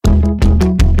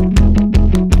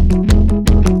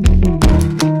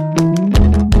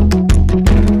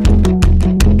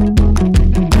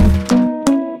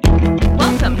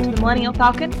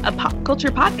Falcon, a pop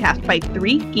culture podcast by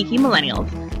three geeky millennials.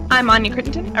 I'm Anya,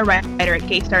 a writer at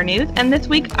Gaystar News, and this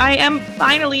week I am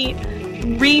finally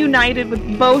reunited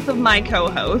with both of my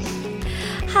co-hosts.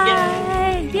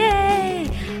 Hi!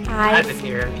 Yay! I've been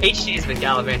here. HG's been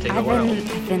gallivanting the world.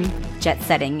 I've been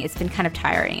jet-setting. It's been kind of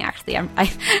tiring, actually.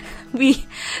 We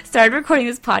started recording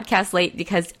this podcast late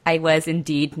because I was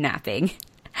indeed napping.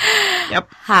 Yep.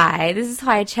 Hi, this is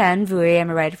Hwai Chen Vui. I'm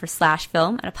a writer for Slash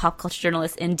Film and a pop culture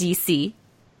journalist in DC.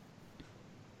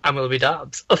 I'm Willoughby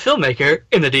Dobbs, a filmmaker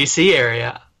in the DC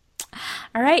area.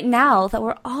 All right, now that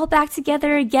we're all back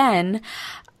together again,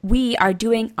 we are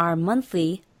doing our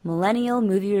monthly Millennial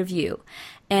movie review.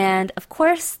 And of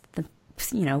course,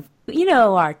 you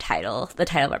know our title, the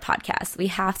title of our podcast. We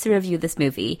have to review this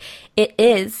movie. It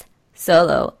is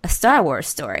Solo, a Star Wars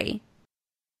story.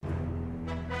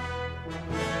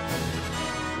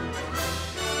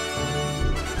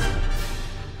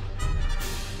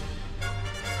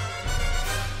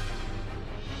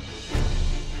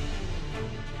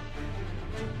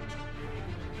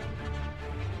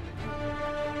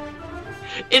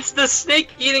 It's the snake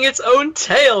eating its own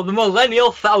tail. The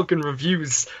Millennial Falcon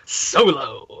reviews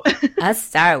Solo. A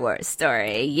Star Wars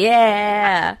story.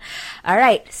 Yeah. All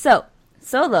right. So,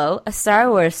 Solo, a Star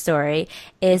Wars story,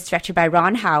 is directed by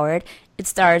Ron Howard. It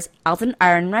stars Alden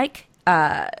Ehrenreich,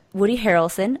 Woody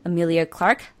Harrelson, Emilia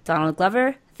Clarke, Donald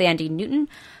Glover, Thandie Newton,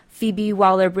 Phoebe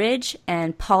Waller-Bridge,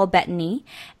 and Paul Bettany.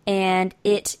 And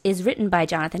it is written by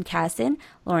Jonathan Kasdan,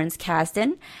 Lawrence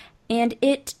Kasdan. And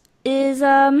it is,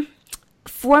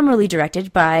 formerly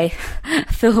directed by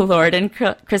Phil Lord and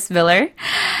Chris Miller.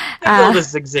 All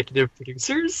as executive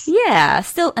producers. Yeah,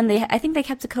 still, and I think they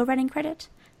kept a co-writing credit.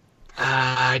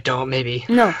 I don't, maybe.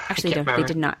 No, actually, they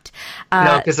did not.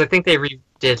 No, because I think they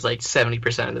redid like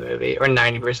 70% of the movie, or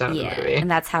 90% of the movie. And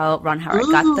that's how Ron Howard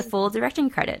got the full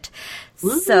directing credit.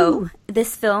 So,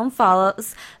 this film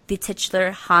follows the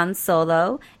titular Han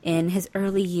Solo in his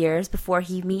early years before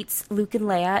he meets Luke and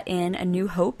Leia in A New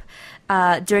Hope.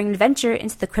 During an adventure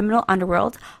into the criminal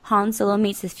underworld, Han Solo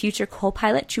meets his future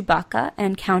co-pilot Chewbacca and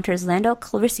encounters Lando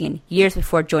Calrissian years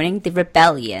before joining the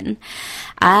rebellion.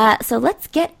 So let's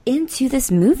get into this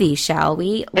movie, shall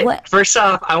we? Hey, first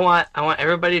off, I want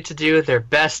everybody to do their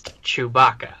best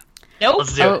Chewbacca. Nope.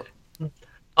 Let's do it.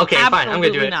 Okay, absolutely fine. I'm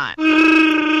gonna do it. Not.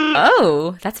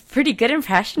 Oh, that's a pretty good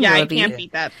impression. Yeah, Willoughby. I can't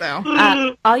beat that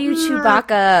though. All you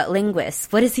Chewbacca linguists,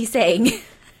 what is he saying?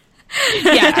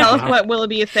 Yeah, tell us what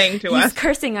Willoughby is saying to us. He's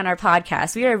cursing on our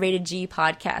podcast. We are a rated G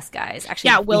podcast, guys. Actually,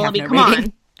 yeah, Willoughby, no come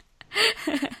rating.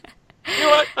 on. You know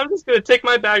what? I'm just gonna take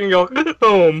my bag and go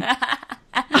home.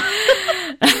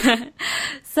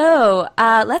 So,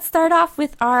 let's start off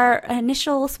with our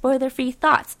initial spoiler-free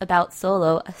thoughts about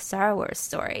Solo, a Star Wars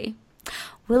story.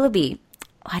 Willoughby,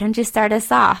 why don't you start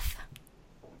us off?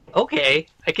 Okay,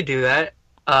 I could do that.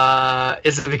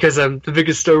 Is it because I'm the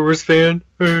biggest Star Wars fan?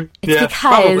 It's yeah, because,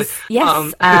 probably.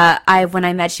 yes, when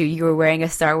I met you, you were wearing a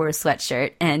Star Wars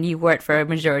sweatshirt, and you wore it for a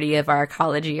majority of our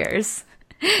college years.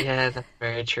 Yeah, that's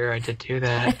very true. I did do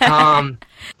that.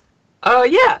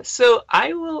 Yeah, so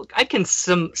I can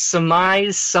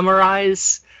summarize,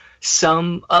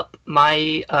 sum up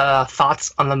my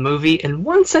thoughts on the movie in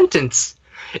one sentence.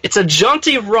 It's a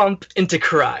jaunty romp into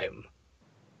crime.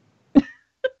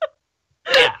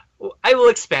 Yeah, I will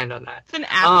expand on that. It's an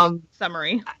apt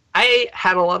summary. I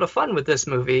had a lot of fun with this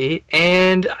movie,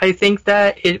 and I think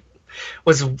that it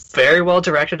was very well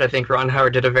directed. I think Ron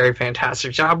Howard did a very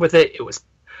fantastic job with it. It was,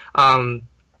 I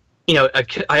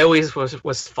always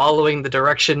was following the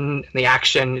direction and the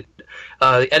action.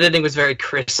 The editing was very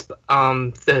crisp.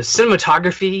 The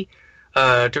cinematography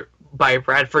by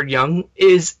Bradford Young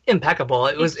is impeccable.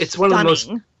 It's one of the most,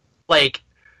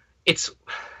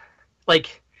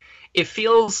 it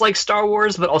feels like Star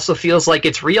Wars, but also feels like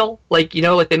it's real. Like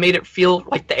they made it feel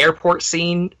like the airport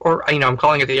scene, or I'm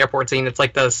calling it the airport scene. It's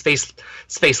like the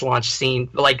space launch scene,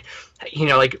 like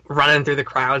running through the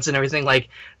crowds and everything. Like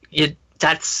they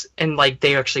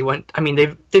actually went. I mean,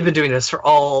 they've been doing this for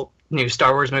all new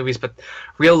Star Wars movies, but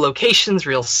real locations,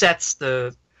 real sets.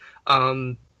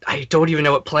 I don't even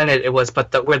know what planet it was,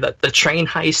 but where the train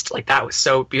heist, like that was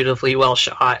so beautifully well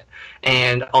shot,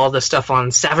 and all the stuff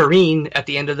on Savareen at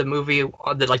the end of the movie,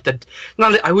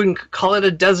 I wouldn't call it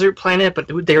a desert planet, but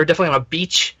they were definitely on a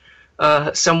beach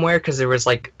somewhere, because there was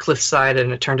like cliffside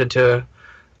and it turned into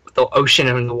the ocean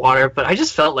and the water. But I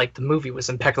just felt like the movie was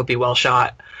impeccably well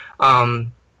shot.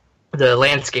 The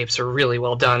landscapes are really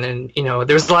well done, and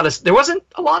there wasn't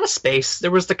a lot of space.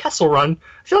 There was the Kessel Run.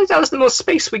 I feel like that was the most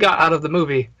space we got out of the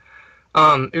movie.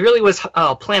 It really was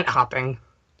planet hopping,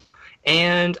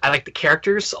 and I like the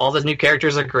characters. All the new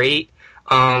characters are great.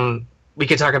 We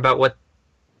could talk about what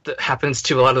that happens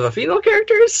to a lot of the female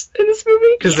characters in this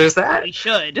movie, because there's that. We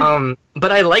should.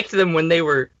 But I liked them when they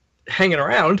were hanging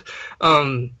around.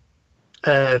 The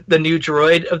new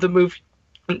droid of the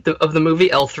movie,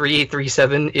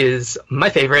 L337, is my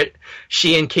favorite.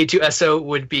 She and K2SO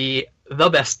would be the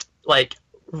best, like,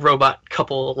 robot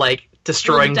couple, like,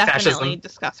 destroying we'll fascism. Definitely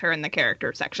discuss her in the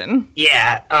character section.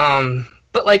 Yeah.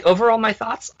 But, like, overall, my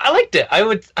thoughts, I liked it. I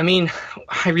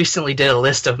recently did a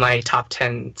list of my top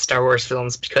 10 Star Wars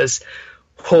films because,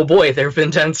 oh boy, there have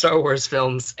been 10 Star Wars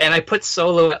films. And I put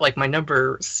Solo at, like, my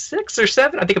number 6 or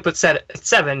 7. I think I put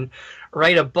 7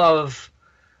 right above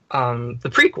the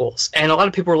prequels. And a lot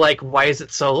of people were like, why is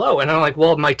it so low? And I'm like,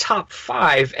 well, my top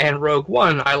 5 and Rogue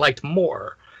One I liked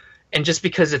more. And just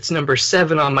because it's number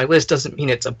 7 on my list doesn't mean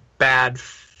it's a bad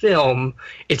film.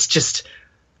 It's just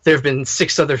there have been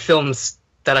 6 other films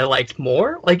that I liked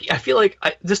more. Like, I feel like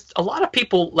a lot of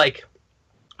people, like,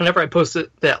 whenever I posted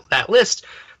that list,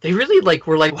 they really, like,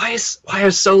 were like, why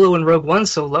is Solo and Rogue One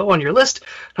so low on your list?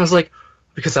 And I was like,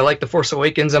 because I like The Force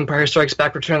Awakens, Empire Strikes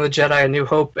Back, Return of the Jedi, A New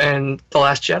Hope, and The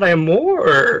Last Jedi and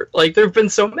more. Like, there have been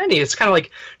so many. It's kind of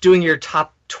like doing your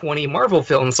top 20 Marvel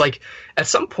films. Like, at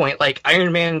some point, like,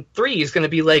 Iron Man 3 is going to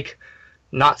be, like,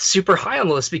 not super high on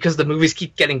the list because the movies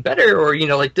keep getting better, or, you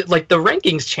know, like the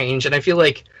rankings change, and I feel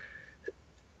like,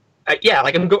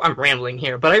 I'm rambling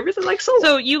here, but I really like Solo.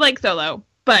 So you like Solo,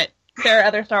 but there are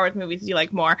other Star Wars movies you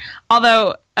like more.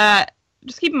 Although,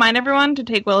 just keep in mind, everyone, to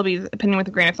take Willoughby's opinion with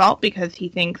a grain of salt, because he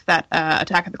thinks that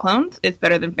Attack of the Clones is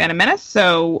better than Phantom Menace,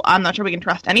 so I'm not sure we can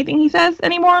trust anything he says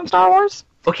anymore on Star Wars.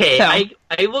 Okay, so.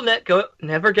 I will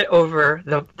never get over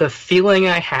the feeling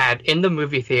I had in the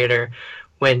movie theater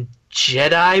when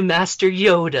Jedi Master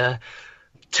Yoda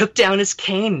took down his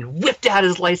cane and whipped out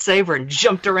his lightsaber and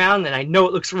jumped around, and I know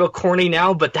it looks real corny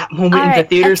now, but that moment in the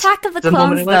theaters... Attack of the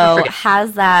Clones, though,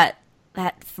 has that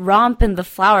romp in the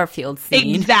flower field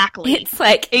scene. Exactly. It's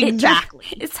like... Exactly.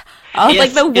 It's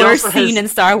like the worst scene in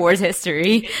Star Wars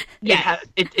history. Yeah.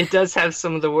 It does have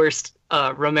some of the worst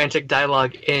romantic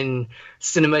dialogue in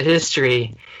cinema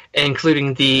history,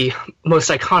 including the most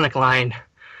iconic line.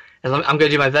 And I'm going to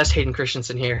do my best Hayden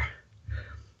Christensen here.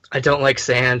 I don't like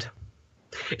sand.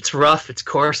 It's rough, it's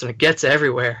coarse, and it gets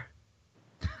everywhere.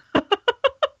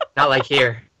 Not like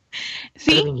here.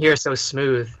 See? Everything here is so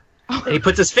smooth. And he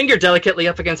puts his finger delicately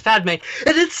up against Padme, and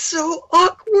it's so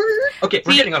awkward. Okay,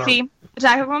 we're getting on.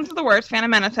 Attack of the Clones is the worst.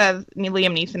 Phantom Menace has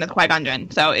Liam Neeson as Qui-Gon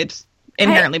Jinn, so it's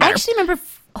inherently better. I actually remember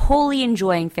wholly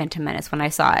enjoying Phantom Menace when I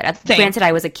saw it. Granted,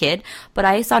 I was a kid, but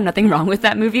I saw nothing wrong with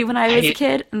that movie when I was a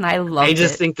kid, and I loved it. I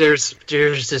just think there's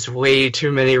just way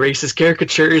too many racist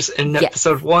caricatures in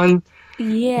episode 1.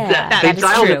 Yeah, they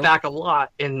dialed it back a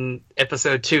lot in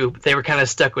episode 2. They were kind of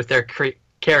stuck with their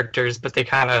characters, but they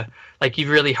kind of, like,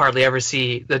 you really hardly ever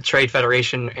see the Trade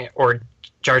Federation or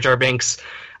Jar Jar Binks,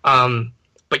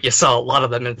 but you saw a lot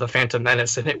of them in the Phantom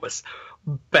Menace, and it was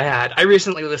bad. I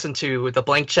recently listened to the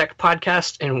Blank Check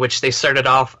podcast, in which they started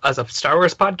off as a Star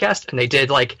Wars podcast, and they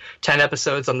did like 10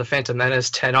 episodes on the Phantom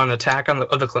Menace, 10 on Attack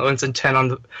of the Clones, and 10 on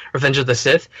the Revenge of the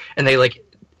Sith, and they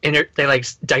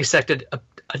dissected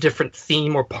a different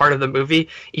theme or part of the movie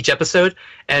each episode.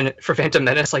 And for Phantom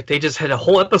Menace, like, they just had a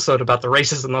whole episode about the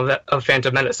racism of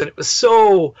Phantom Menace, and it was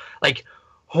so, like,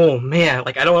 oh man,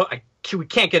 like, we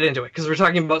can't get into it because we're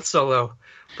talking about Solo,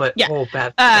 but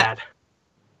bad.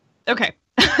 Okay.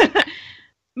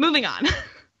 Moving on.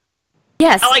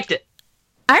 Yes. I liked it.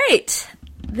 All right.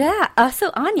 Yeah. So,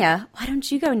 Anya, why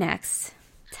don't you go next?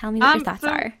 Tell me what your thoughts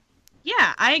are.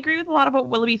 Yeah, I agree with a lot of what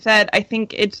Willoughby said. I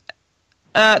think it's...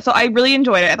 so I really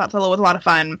enjoyed it. I thought Solo was a lot of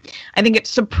fun. I think it's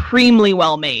supremely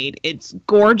well made. It's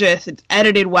gorgeous. It's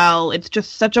edited well. It's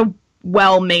just such a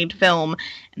well-made film.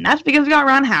 And that's because we got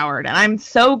Ron Howard. And I'm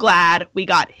so glad we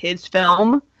got his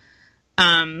film.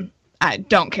 I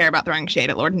don't care about throwing shade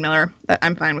at Lord and Miller.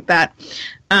 I'm fine with that.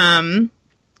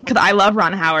 Because I love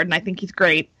Ron Howard, and I think he's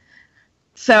great.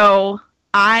 So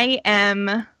I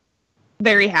am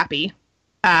very happy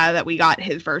that we got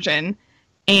his version.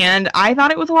 And I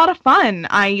thought it was a lot of fun.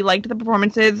 I liked the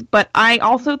performances, but I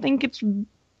also think it's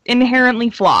inherently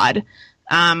flawed,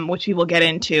 which we will get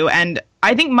into. And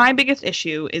I think my biggest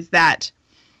issue is that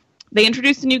they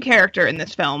introduced a new character in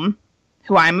this film,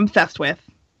 who I'm obsessed with.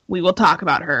 We will talk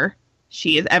about her.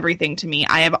 She is everything to me.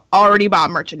 I have already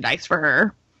bought merchandise for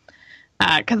her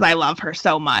because I love her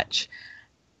so much.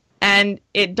 And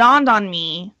it dawned on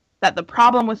me that the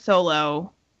problem with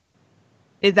Solo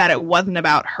is that it wasn't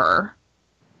about her.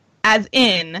 As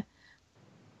in,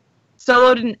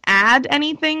 Solo didn't add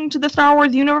anything to the Star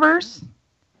Wars universe,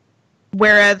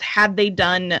 whereas had they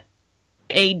done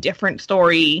a different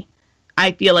story,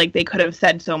 I feel like they could have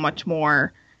said so much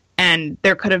more and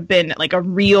there could have been like a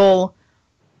real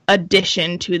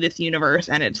addition to this universe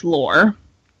and its lore.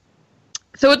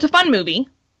 So it's a fun movie,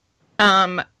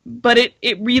 but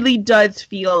it really does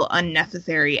feel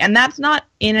unnecessary, and that's not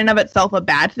in and of itself a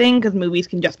bad thing, because movies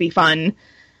can just be fun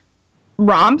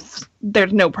romps.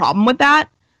 There's no problem with that,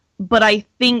 but I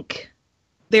think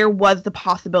there was the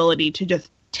possibility to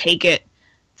just take it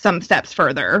some steps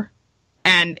further,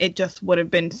 and it just would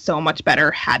have been so much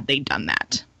better had they done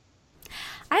that.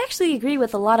 I actually agree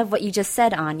with a lot of what you just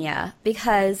said, Anya,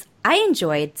 because I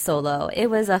enjoyed Solo. It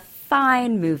was a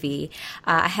fine movie.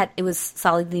 It was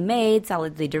solidly made,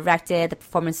 solidly directed. The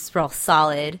performances were all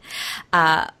solid,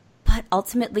 but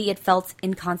ultimately it felt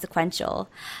inconsequential.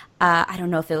 I don't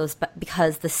know if it was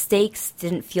because the stakes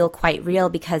didn't feel quite real,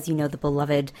 because, you know, the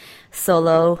beloved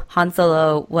Han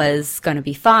Solo was going to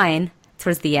be fine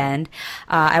towards the end.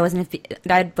 I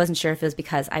wasn't sure if it was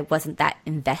because I wasn't that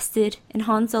invested in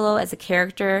Han Solo as a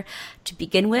character to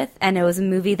begin with, and it was a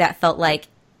movie that felt like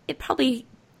it probably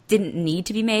didn't need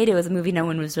to be made. It was a movie no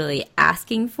one was really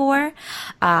asking for.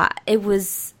 It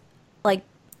was like,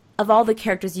 of all the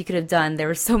characters you could have done, there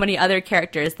were so many other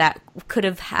characters that could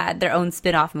have had their own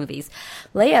spin-off movies.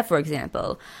 Leia, for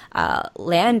example,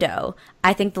 Lando.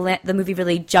 I think the movie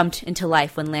really jumped into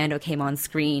life when Lando came on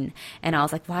screen, and I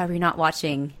was like, why are we not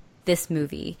watching this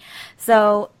movie?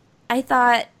 So I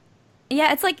thought,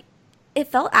 yeah, it's like, it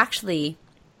felt actually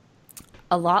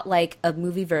a lot like a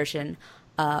movie version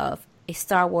of a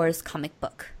Star Wars comic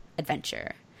book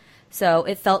adventure. So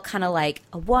it felt kind of like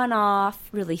a one-off,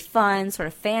 really fun, sort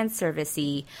of fan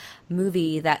servicey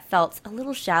movie that felt a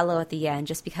little shallow at the end,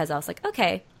 just because I was like,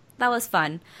 okay, that was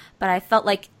fun. But I felt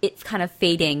like it's kind of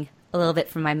fading a little bit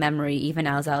from my memory, even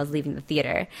as I was leaving the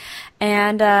theater.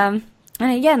 And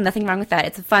again, nothing wrong with that.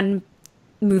 It's a fun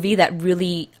movie that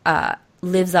really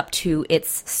lives up to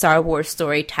its Star Wars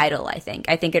story title, I think.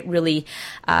 I think it really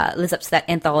lives up to that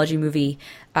anthology movie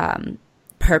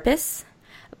purpose.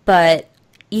 But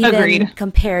even Agreed.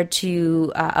 Compared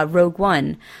to Rogue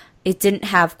One, it didn't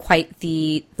have quite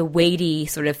the weighty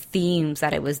sort of themes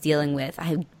that it was dealing with.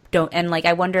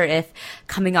 I wonder if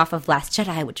coming off of Last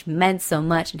Jedi, which meant so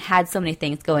much and had so many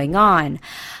things going on,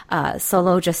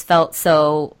 Solo just felt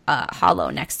so hollow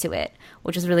next to it,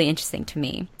 which was really interesting to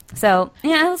me. So,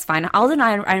 yeah, it was fine. Alden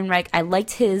Ehrenreich, I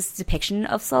liked his depiction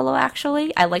of Solo,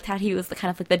 actually. I liked how he was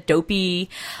kind of like the dopey,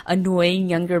 annoying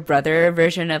younger brother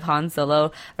version of Han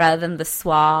Solo, rather than the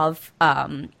suave,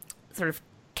 sort of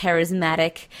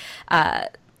charismatic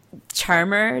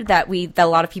charmer that a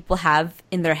lot of people have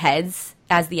in their heads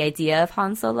as the idea of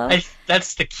Han Solo.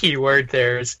 That's the key word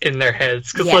there, is in their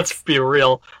heads. Because Yes. let's be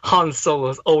real, Han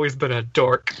Solo's always been a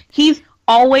dork. He's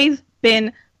always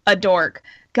been a dork.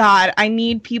 God, I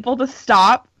need people to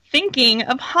stop thinking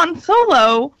of Han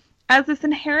Solo as this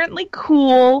inherently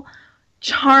cool,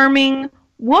 charming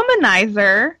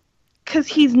womanizer, because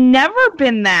he's never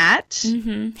been that.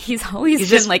 Mm-hmm. He's always He's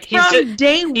been just- like he's From just-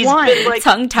 day he's one. been like-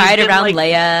 tongue-tied he's been around like-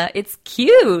 Leia. It's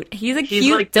cute. He's a He's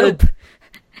cute like dope.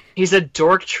 He's a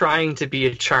dork trying to be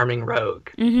a charming rogue.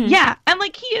 Mm-hmm. Yeah, and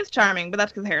like he is charming, but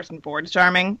that's because Harrison Ford's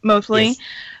charming mostly. Yes.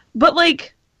 But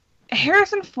like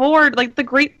Harrison Ford, like the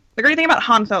great thing about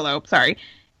Han Solo,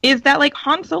 is that like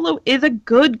Han Solo is a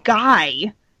good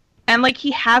guy, and like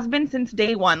he has been since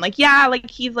day one. Like, yeah,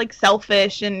 like he's like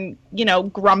selfish and, you know,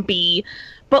 grumpy,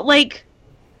 but like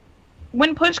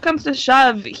when push comes to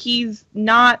shove, he's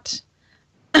not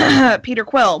Peter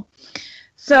Quill.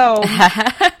 So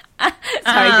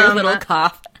Sorry, your little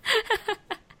cough.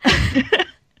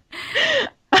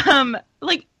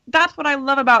 like that's what I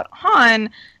love about Han.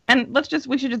 And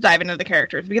we should just dive into the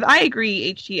characters, because I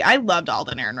agree, HT, I loved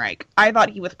Alden Ehrenreich. I thought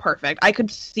he was perfect. I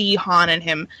could see Han and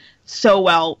him so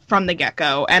well from the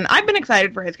get-go, and I've been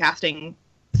excited for his casting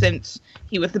since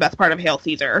he was the best part of Hail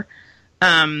Caesar.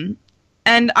 And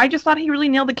I just thought he really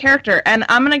nailed the character, and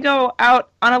I'm going to go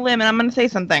out on a limb and I'm going to say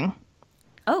something.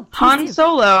 Oh, Han do.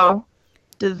 Solo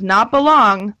does not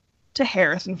belong to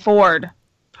Harrison Ford.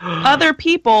 Other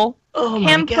people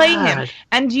can play him.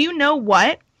 And do you know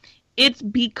what? It's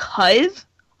because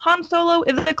Han Solo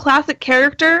is a classic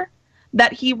character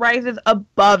that he rises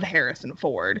above Harrison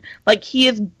Ford. Like, he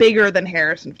is bigger than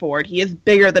Harrison Ford. He is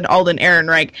bigger than Alden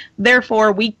Ehrenreich.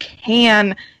 Therefore, we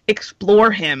can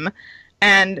explore him.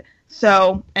 And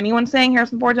so, anyone saying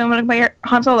Harrison Ford doesn't want to play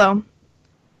Han Solo,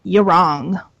 you're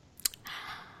wrong.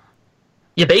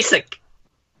 You basic.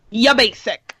 You're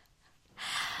basic.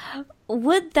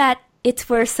 Would that it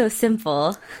were so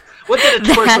simple. What did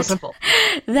it twist so simple?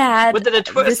 That What did it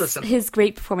twist so simple? his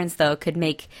great performance, though, could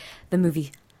make the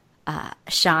movie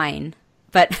shine.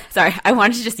 But, sorry, I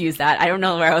wanted to just use that. I don't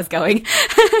know where I was going.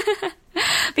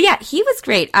 But yeah, he was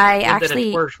great. I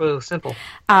actually worked really simple.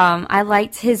 I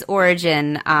liked his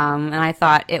origin, and I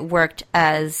thought it worked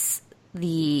as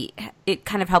it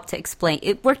kind of helped to explain.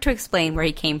 It worked to explain where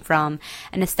he came from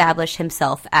and establish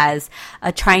himself as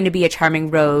trying to be a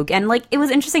charming rogue. And like, it was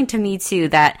interesting to me too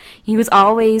that he was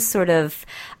always sort of,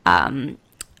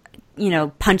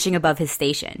 punching above his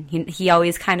station. He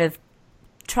always kind of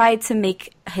tried to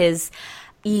make his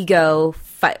ego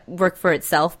work for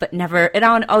itself, but it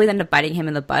always ended up biting him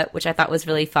in the butt, which I thought was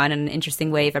really fun and an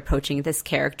interesting way of approaching this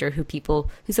character who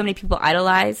so many people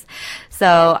idolize.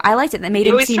 So I liked it. That made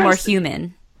him seem more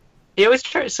human. He always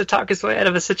tries to talk his way out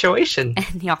of a situation,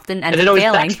 and he often ends up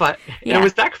failing. It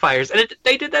always backfires, and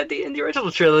they did that in the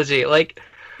original trilogy. Like,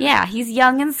 yeah, he's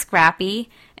young and scrappy,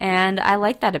 and I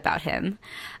like that about him.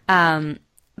 But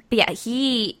yeah,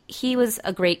 he was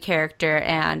a great character,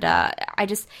 and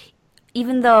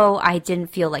even though I didn't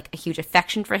feel like a huge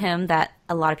affection for him that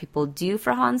a lot of people do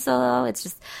for Han Solo,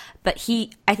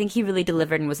 I think he really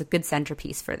delivered and was a good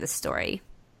centerpiece for this story.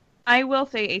 I will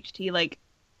say, HT, like,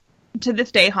 to this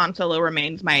day, Han Solo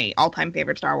remains my all-time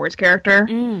favorite Star Wars character.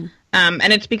 And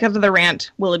it's because of the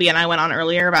rant Willoughby and I went on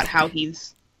earlier about how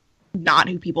he's not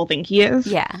who people think he is.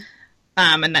 Yeah.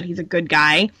 And that he's a good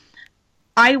guy.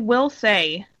 I will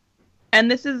say, and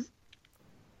this is,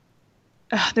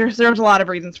 there's a lot of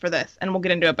reasons for this, and we'll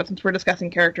get into it, but since we're discussing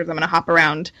characters, I'm going to hop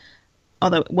around.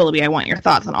 Although, Willoughby, I want your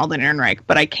thoughts on Alden Ehrenreich,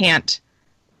 but I can't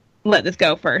let this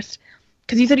go first.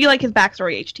 Because you said you like his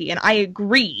backstory, HT, and I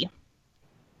agree,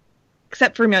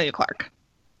 except for Emilia Clarke.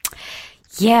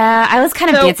 Yeah, I was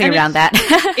kind of dancing around that.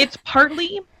 It's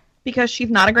partly because she's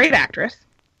not a great actress.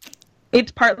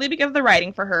 It's partly because the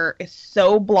writing for her is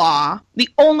so blah. The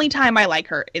only time I like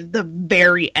her is the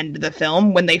very end of the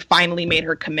film when they finally made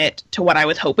her commit to what I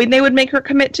was hoping they would make her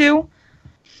commit to.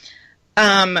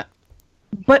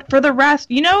 But for the rest,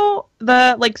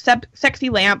 the like sexy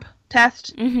lamp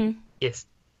test? Mm-hmm. Yes.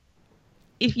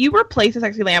 If you replace a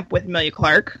sexy lamp with Emilia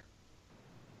Clarke,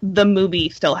 the movie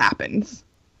still happens.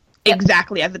 Yep.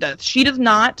 Exactly as it does. She does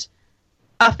not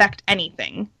affect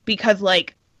anything because,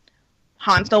 like,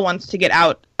 Han still wants to get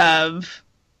out of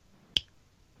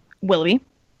Willoughby.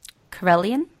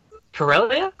 Corellia?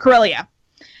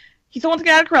 He still wants to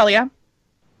get out of Corellia.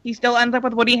 He still ends up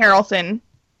with Woody Harrelson.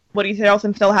 Woody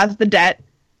Harrelson still has the debt.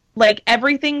 Like,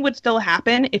 everything would still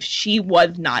happen if she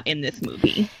was not in this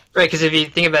movie. Right, because if you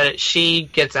think about it, she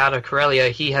gets out of Corellia.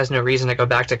 He has no reason to go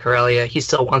back to Corellia. He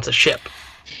still wants a ship.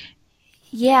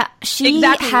 Yeah, she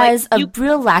has a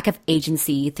real lack of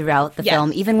agency throughout the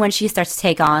film, even when she starts to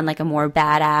take on like a more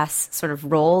badass sort of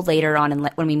role later on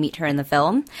when we meet her in the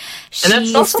film. She's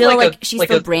still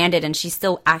still branded, and she's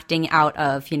still acting out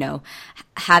of,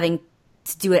 having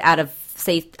to do it out of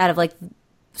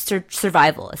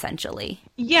survival, essentially.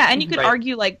 Yeah, and you could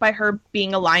argue, like, by her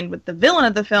being aligned with the villain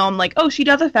of the film, like, oh, she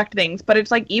does affect things, but it's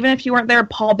like, even if she weren't there,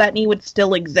 Paul Bettany would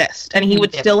still exist, and he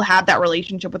would still have that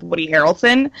relationship with Woody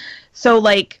Harrelson, so,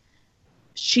 like,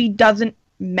 she doesn't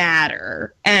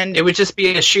matter, and... It would just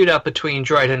be a shoot-up between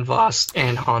Dryden Voss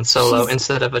and Han Solo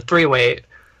instead of a three-way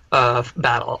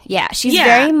battle. Yeah, she's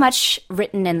very much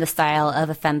written in the style of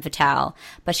a femme fatale,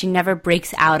 but she never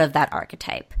breaks out of that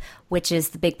archetype, which is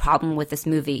the big problem with this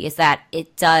movie, is that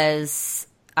it is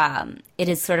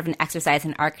sort of an exercise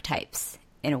in archetypes,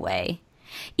 in a way.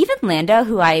 Even Lando,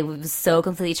 who I was so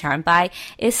completely charmed by,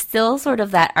 is still sort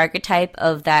of that archetype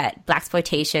of that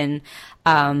blaxploitation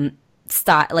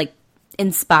style, like,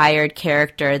 inspired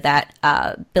character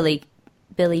that Billy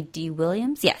D.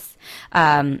 Williams,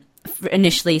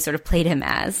 initially sort of played him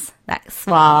as. That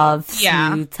suave,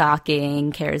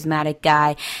 smooth-talking, charismatic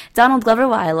guy. Donald Glover,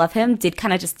 while I love him, did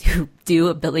kind of just do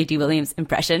a Billy D. Williams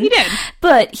impression. He did.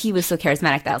 But he was so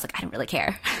charismatic that I was like, I don't really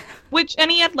care.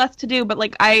 And he had less to do, but,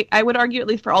 like, I would argue, at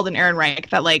least for Alden Ehrenreich,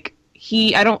 that, like,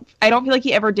 I don't feel like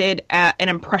he ever did an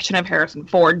impression of Harrison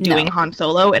Ford doing Han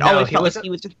Solo. It always felt like he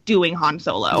was just doing Han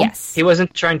Solo. Yes. He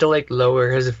wasn't trying to, like,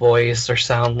 lower his voice or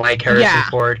sound like Harrison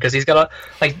Ford, because he's got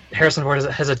Harrison Ford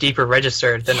has a deeper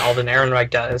register than Alden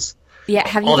Ehrenreich does. Yeah,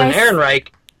 Alden Ehrenreich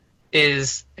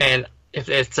is, and if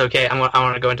it's okay, I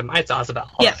want to go into my thoughts about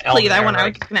Alden Yes, please, I was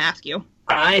going to ask you.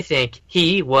 I think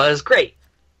he was great.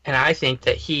 And I think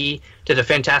that he did a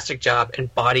fantastic job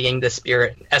embodying the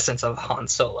spirit and essence of Han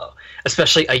Solo,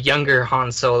 especially a younger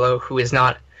Han Solo who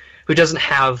doesn't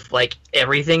have, like,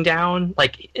 everything down.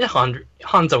 Like,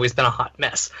 Han's always been a hot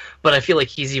mess, but I feel like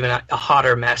he's even a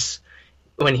hotter mess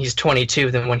when he's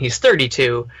 22 than when he's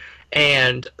 32.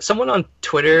 And someone on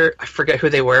Twitter, I forget who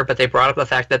they were, but they brought up the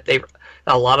fact that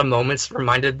a lot of moments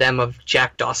reminded them of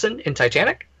Jack Dawson in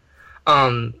Titanic.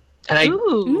 And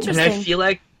I feel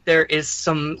like there is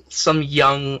some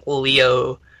young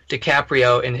Leo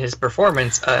DiCaprio in his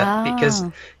performance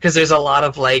because there's a lot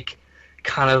of like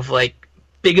kind of like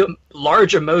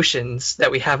large emotions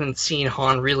that we haven't seen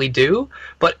Han really do,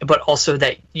 but also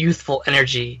that youthful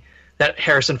energy that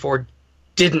Harrison Ford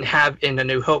didn't have in A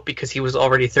New Hope because he was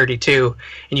already 32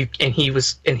 and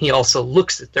he also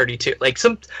looks at 32. Like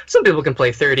some people can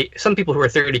play 30, some people who are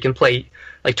 30 can play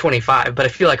like 25, but I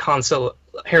feel like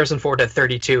Harrison Ford at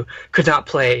 32 could not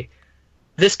play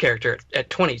this character at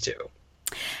 22.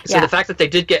 So the fact that they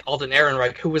did get Alden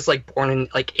Ehrenreich, who was like born in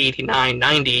like 89,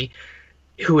 90,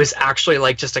 who is actually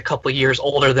like just a couple years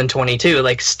older than 22,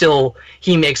 like still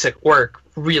he makes it work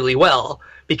really well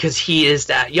because he is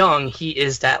that young, he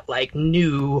is that like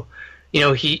new,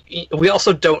 we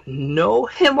also don't know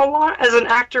him a lot as an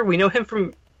actor. We know him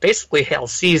from basically Hail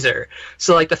Caesar.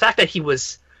 So like the fact that he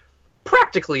was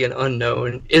practically an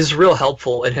unknown is real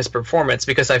helpful in his performance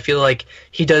because I feel like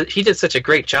he did such a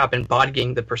great job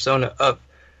embodying the persona of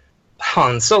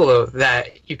Han Solo that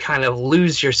you kind of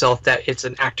lose yourself that it's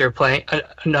an actor playing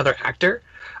another actor,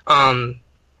 and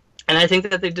I think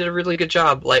that they did a really good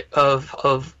job like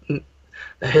of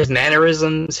his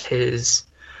mannerisms, his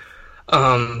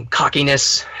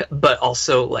cockiness, but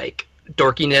also like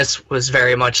dorkiness was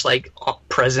very much like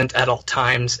present at all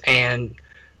times, and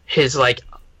his like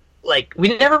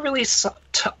we never really saw,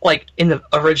 like in the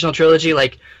original trilogy,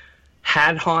 like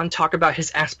had Han talk about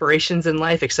his aspirations in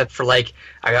life, except for like,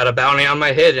 I got a bounty on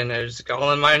my head and there's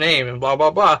calling my name and blah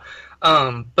blah blah.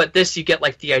 But this, you get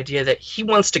like the idea that he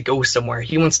wants to go somewhere,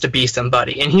 he wants to be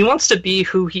somebody, and he wants to be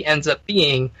who he ends up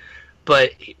being.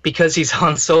 But because he's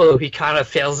Han Solo, he kind of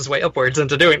fails his way upwards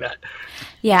into doing that.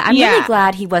 Yeah, I'm really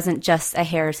glad he wasn't just a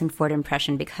Harrison Ford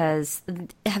impression, because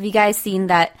have you guys seen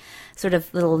that sort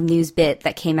of little news bit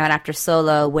that came out after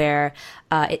Solo where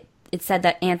it said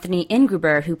that Anthony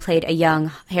Ingruber, who played a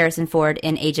young Harrison Ford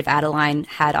in Age of Adeline,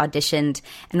 had auditioned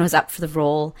and was up for the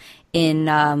role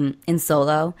in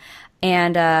Solo.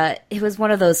 And it was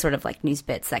one of those sort of like news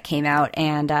bits that came out,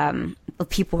 and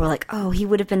people were like, oh, he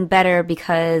would have been better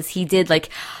because he did like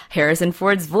Harrison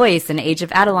Ford's voice in Age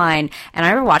of Adeline. And I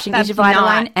remember watching Age of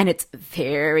Adeline, and it's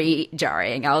very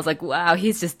jarring. I was like, wow,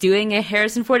 he's just doing a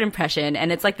Harrison Ford impression,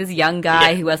 and it's like this young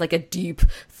guy who has like a deep,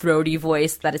 throaty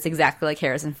voice that is exactly like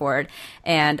Harrison Ford.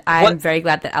 And I'm very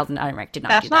glad that Alden Ehrenreich did not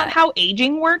do that. That's not how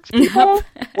aging works, people.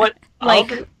 What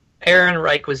Alden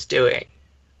Ehrenreich was doing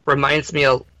reminds me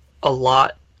a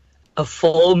lot of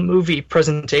full movie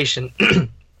presentation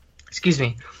excuse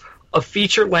me, a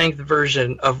feature-length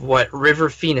version of what River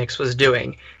Phoenix was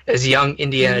doing as young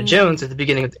Indiana Jones at the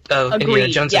beginning of Indiana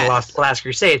Jones and the Last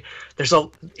Crusade.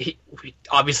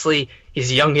 Obviously,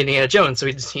 he's young Indiana Jones, so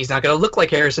he's not going to look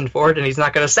like Harrison Ford, and he's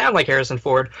not going to sound like Harrison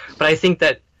Ford, but I think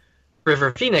that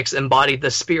River Phoenix embodied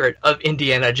the spirit of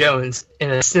Indiana Jones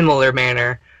in a similar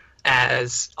manner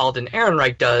as Alden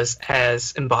Ehrenreich does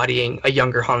as embodying a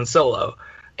younger Han Solo.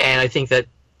 And I think that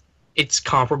it's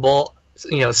comparable.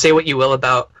 Say what you will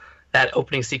about that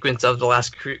opening sequence of The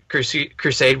Last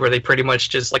Crusade, where they pretty much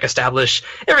just like establish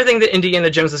everything that Indiana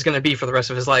Jones is going to be for the rest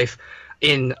of his life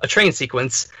in a train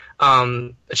sequence,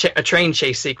 a train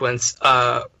chase sequence,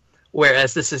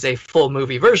 whereas this is a full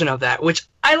movie version of that, which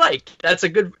I like.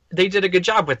 They did a good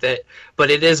job with it, but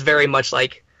it is very much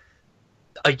like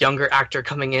a younger actor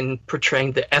coming in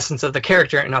portraying the essence of the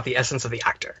character and not the essence of the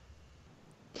actor.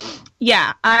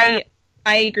 Yeah, I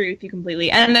agree with you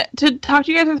completely. And to talk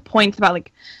to you guys' points about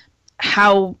like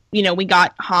how, we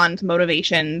got Han's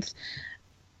motivations,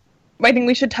 I think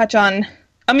we should touch on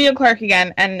Emilia Clarke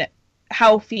again and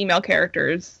how female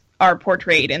characters are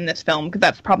portrayed in this film, because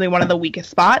that's probably one of the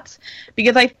weakest spots.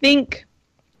 Because I think,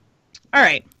 all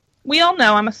right, we all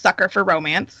know I'm a sucker for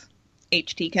romance.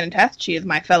 HT can attest. She is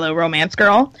my fellow romance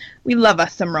girl. We love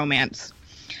us some romance.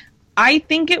 I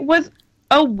think it was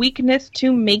a weakness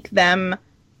to make them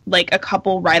like a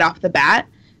couple right off the bat,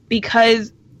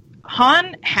 because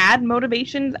Han had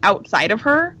motivations outside of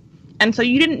her, and so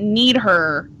you didn't need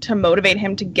her to motivate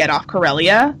him to get off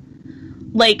Corellia.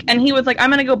 Like, and he was like, I'm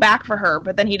gonna go back for her,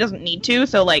 but then he doesn't need to,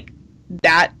 so like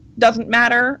that doesn't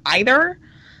matter either.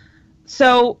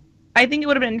 So I think it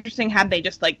would have been interesting had they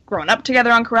just like grown up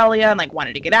together on Corellia and like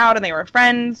wanted to get out and they were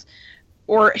friends,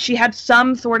 or she had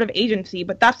some sort of agency.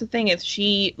 But that's the thing, is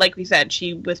she, like we said,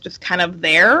 she was just kind of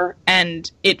there, and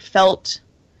it felt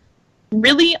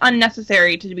really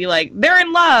unnecessary to be like, they're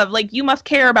in love, like you must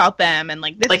care about them, and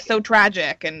like this is so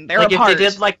tragic, and they're like apart.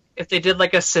 If they did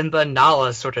like a Simba and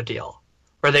Nala sort of deal,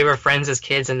 where they were friends as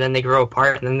kids and then they grow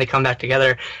apart and then they come back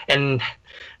together and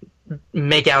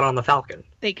make out on the Falcon.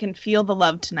 they can feel the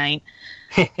love tonight.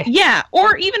 Yeah,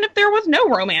 or even if there was no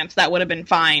romance, that would have been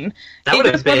fine. That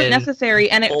it just wasn't necessary,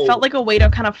 and it felt like a way to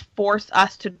kind of force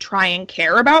us to try and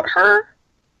care about her,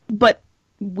 but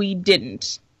we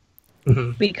didn't.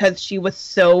 Because she was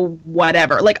so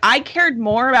whatever. Like, I cared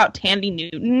more about Tandy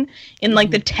Newton in, like,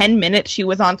 the 10 minutes she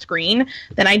was on screen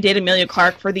than I did Emilia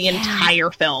Clarke for the entire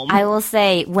film. I will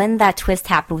say, when that twist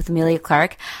happened with Emilia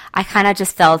Clarke, I kind of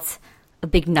just felt a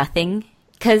big nothing.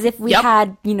 Because if we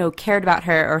had, cared about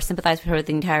her or sympathized with her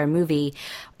the entire movie,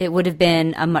 it would have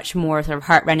been a much more sort of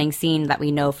heart-rending scene that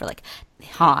we know for, like,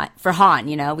 Han.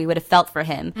 We would have felt for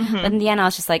him. But in the end, I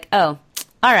was just like, oh,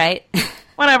 all right.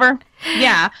 Whatever.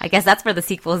 Yeah. I guess that's where the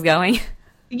sequel is going.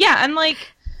 Yeah, and, like,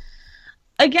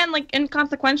 again, like,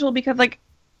 inconsequential because, like,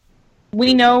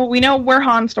 we know where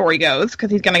Han's story goes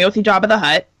because he's going to go see Jabba the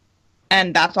Hutt,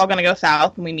 and that's all going to go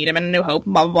south, and we meet him in A New Hope,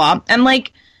 blah, blah, blah. And,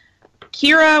 like,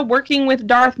 Kira working with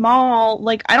Darth Maul,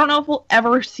 like, I don't know if we'll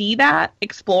ever see that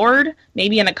explored,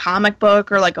 maybe in a comic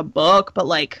book or, like, a book, but,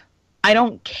 like, I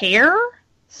don't care,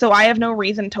 so I have no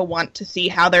reason to want to see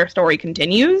how their story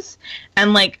continues.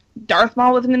 And, like, Darth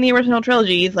Maul wasn't in the original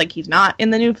trilogies, like, he's not in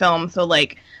the new film, so,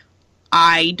 like,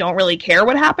 I don't really care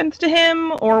what happens to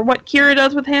him or what Kira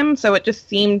does with him, so it just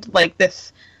seemed like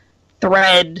this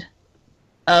thread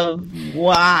of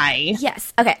why.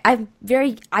 Yes. Okay. I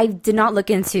did not look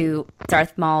into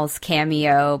Darth Maul's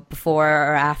cameo before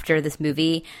or after this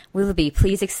movie. Willoughby,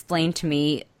 please explain to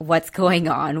me what's going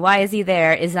on. Why is he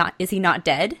there? Is he not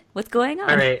dead? What's going on?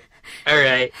 All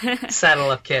right.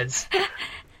 Saddle up, kids.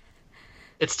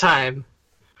 It's time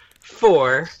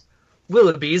for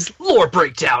Willoughby's lore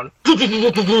breakdown.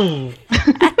 All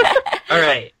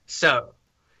right. So,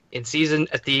 at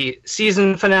the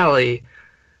season finale,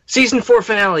 Season 4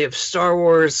 finale of Star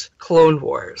Wars Clone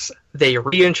Wars, they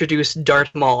reintroduced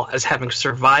Darth Maul as having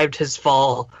survived his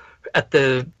fall at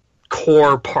the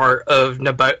core part of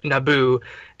Naboo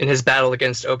in his battle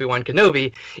against Obi-Wan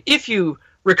Kenobi. If you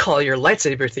recall your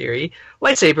lightsaber theory,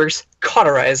 lightsabers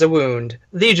cauterize a wound.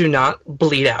 They do not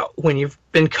bleed out when you've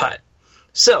been cut.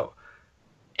 So,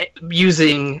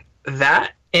 using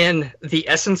that and the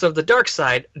essence of the dark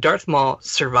side, Darth Maul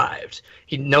survived.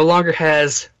 He no longer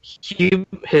has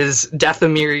his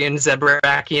Dathomirian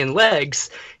Zebrakian legs.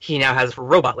 He now has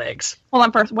robot legs. Hold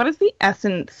on first. What is the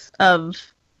essence of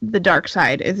the dark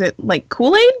side? Is it like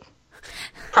Kool-Aid?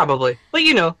 Probably. But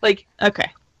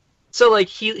okay. So like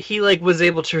he like was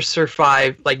able to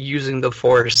survive like using the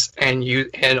Force and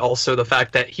also the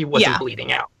fact that he wasn't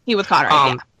bleeding out. He was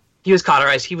cauterized. He was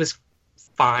cauterized. He was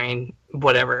fine,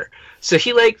 whatever. So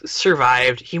he like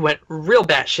survived. He went real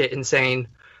batshit insane,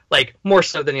 like more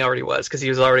so than he already was because he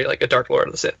was already like a Dark Lord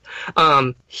of the Sith.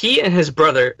 He and his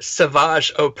brother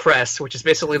Savage Opress, which is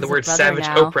basically the word Savage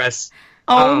Opress.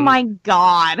 Oh my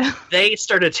god! They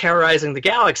started terrorizing the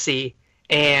galaxy,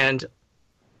 and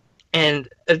then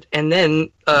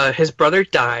his brother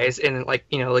dies in like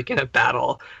in a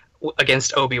battle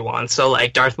against Obi-Wan. So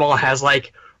like Darth Maul has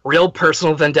like real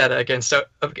personal vendetta against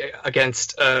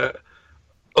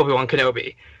Obi-Wan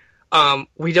Kenobi.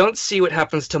 We don't see what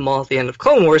happens to Maul at the end of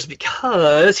Clone Wars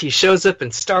because he shows up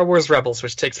in Star Wars Rebels,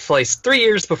 which takes place 3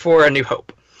 years before A New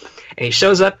Hope. And he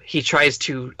shows up, he tries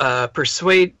to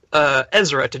persuade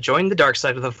Ezra to join the dark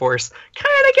side of the Force,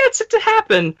 kind of gets it to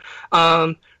happen,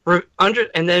 and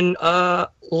then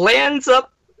ends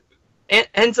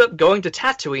up going to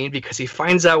Tatooine because he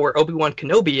finds out where Obi-Wan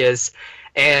Kenobi is.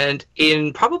 And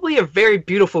in probably a very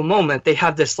beautiful moment, they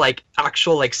have this like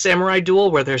actual like samurai duel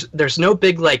where there's no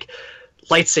big like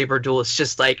lightsaber duel. It's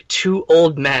just like two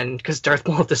old men because Darth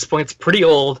Maul at this point's pretty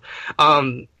old.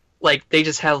 Like they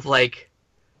just have like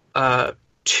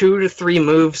 2 to 3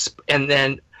 moves, and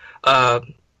then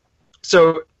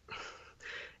so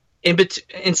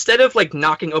instead of like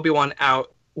knocking Obi-Wan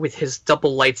out with his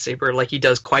double lightsaber like he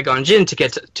does Qui-Gon Jinn to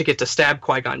get to stab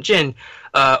Qui-Gon Jinn,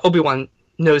 Obi-Wan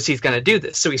knows he's going to do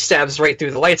this, so he stabs right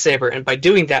through the lightsaber, and by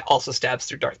doing that also stabs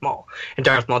through Darth Maul, and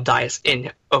Darth Maul dies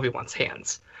in Obi-Wan's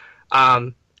hands.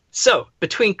 So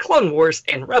between Clone Wars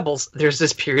and Rebels, there's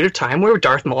this period of time where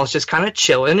Darth Maul is just kind of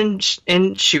chilling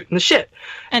and shooting the shit.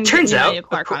 And turns out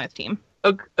Clark on his team.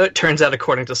 Turns out,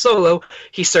 according to Solo,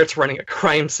 he starts running a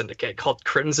crime syndicate called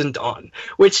Crimson Dawn,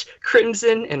 which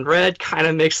Crimson and Red kind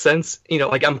of makes sense.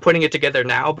 Like I'm putting it together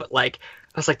now, but like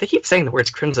I was like, they keep saying the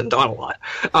words Crimson Dawn a lot.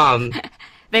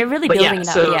 They're really building it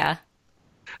up, yeah.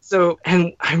 So,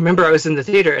 and I remember I was in the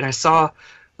theater and I saw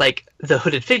like the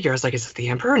hooded figure. I was like, is it the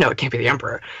Emperor? No, it can't be the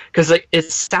Emperor. Because like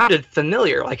it sounded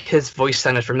familiar, like his voice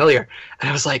sounded familiar. And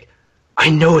I was like, I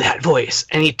know that voice.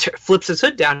 And he flips his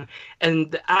hood down,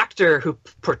 and the actor who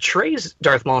portrays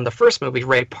Darth Maul in the first movie,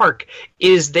 Ray Park,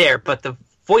 is there, but the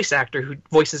voice actor who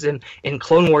voices him in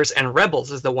Clone Wars and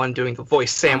Rebels is the one doing the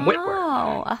voice, Sam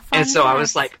Witwer. And so I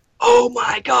was like, oh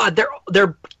my god,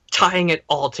 they're tying it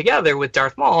all together with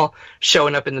Darth Maul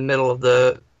showing up in the middle of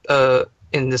the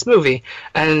in this movie.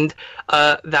 And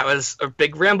that was a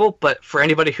big ramble, but for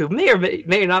anybody who may or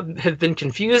may not have been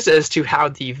confused as to how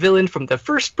the villain from the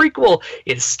first prequel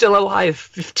is still alive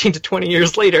 15 to 20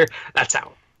 years later, that's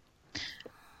how.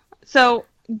 So,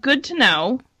 good to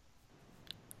know.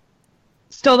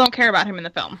 Still don't care about him in the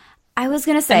film. I was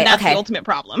going to say, and that's the ultimate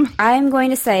problem. I'm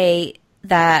going to say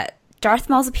that Darth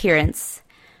Maul's appearance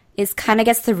is kind of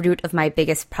gets the root of my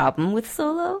biggest problem with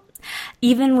Solo.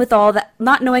 Even with all that,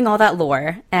 not knowing all that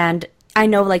lore, and I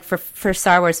know, like, for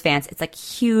Star Wars fans, it's like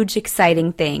huge,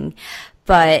 exciting thing,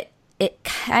 but it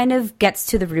kind of gets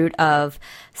to the root of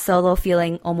Solo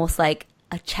feeling almost like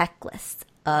a checklist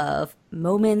of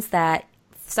moments that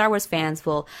Star Wars fans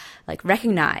will, like,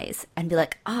 recognize and be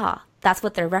like, that's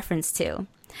what they're referenced to.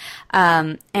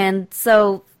 And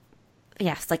so,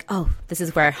 yeah, it's like, this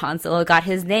is where Han Solo got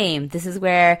his name. This is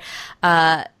where,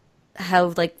 where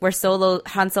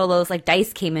Han Solo's, like,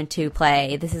 dice came into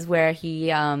play. This is where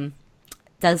he,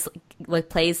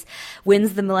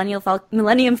 wins the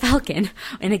Millennium Falcon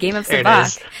in a game of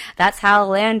Sabacc. That's how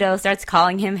Lando starts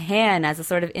calling him Han as a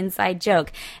sort of inside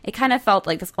joke. It kind of felt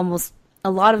like this a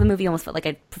lot of the movie almost felt like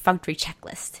a perfunctory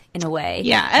checklist in a way.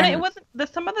 Yeah, and it wasn't,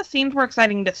 some of the scenes were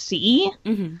exciting to see,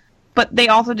 but they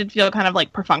also did feel kind of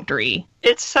like perfunctory.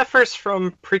 It suffers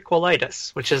from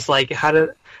prequelitis, which is like, how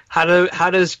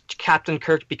does Captain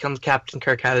Kirk become Captain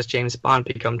Kirk? How does James Bond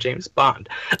become James Bond?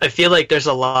 I feel like there's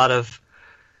a lot of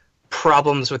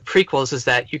problems with prequels is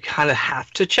that you kind of have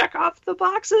to check off the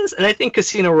boxes, and I think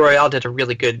Casino Royale did a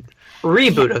really good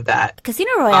reboot of that.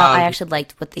 Casino Royale, I actually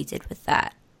liked what they did with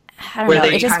that. I don't know.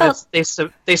 They just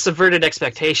they subverted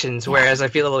expectations, whereas I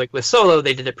feel like with Solo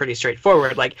they did it pretty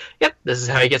straightforward. Like, yep, this is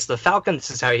how he gets the Falcon.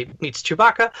 This is how he meets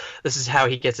Chewbacca. This is how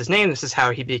he gets his name. This is how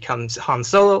he becomes Han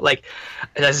Solo. Like,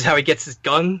 this is how he gets his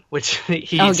gun, which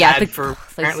he's had for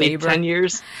apparently 10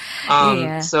 years.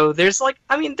 So there's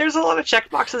there's a lot of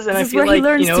check boxes, and this is where he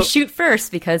learns to shoot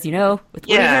first because with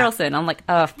Woody Harrelson, I'm like,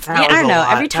 I don't know.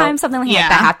 Every time something like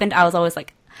that happened, I was always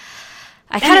like.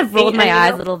 I kind of rolled my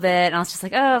eyes a little bit, and I was just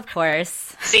like, oh, of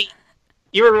course. See,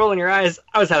 you were rolling your eyes.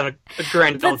 I was having a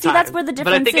grand old time. That's where the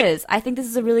difference is. I think this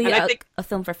is a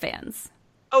film for fans.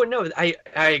 Oh, no, I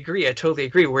agree. I totally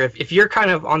agree. Where if you're kind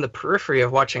of on the periphery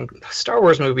of watching Star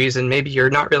Wars movies, and maybe you're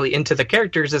not really into the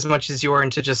characters as much as you are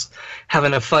into just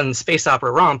having a fun space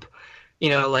opera romp,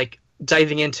 like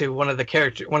diving into one of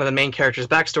the main characters'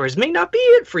 backstories may not be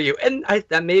it for you. And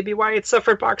that may be why it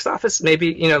suffered box office,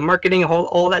 maybe, marketing,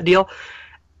 all that deal.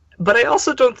 But I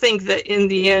also don't think that in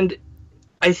the end,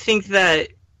 I think that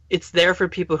it's there for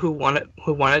people who want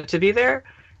it to be there,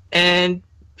 and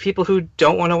people who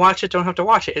don't want to watch it don't have to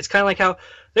watch it. It's kind of like how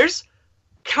there's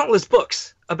countless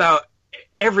books about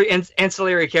every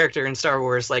ancillary character in Star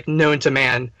Wars, like, known to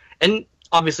man, and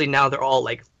obviously now they're all,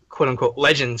 like, quote unquote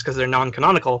legends because they're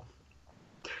non-canonical.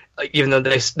 Even though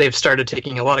they've started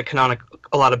taking a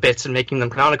lot of bits and making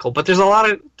them canonical, but there's a lot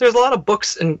of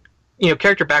books and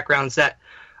character backgrounds that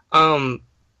for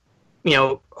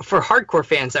hardcore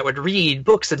fans that would read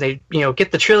books and they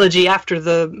get the trilogy after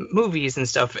the movies and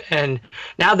stuff, and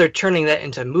now they're turning that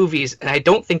into movies, and I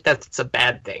don't think that's a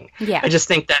bad thing. I just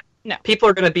think that people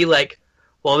are going to be like,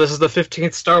 well, this is the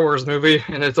 15th Star Wars movie,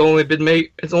 and it's only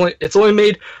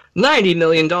made $90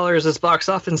 million as box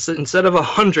office instead of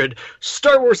 100.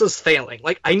 Star Wars is failing.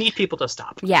 Like, I need people to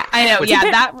stop. Yeah, I know.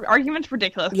 That argument's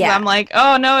ridiculous. Yeah, I'm like,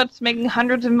 oh no, it's making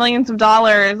hundreds of millions of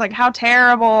dollars. Like, how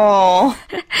terrible.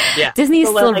 Yeah, Disney's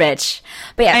still rich.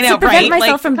 But yeah, I know, to prevent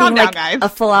myself from being down, guys. a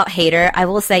full-out hater, I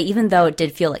will say, even though it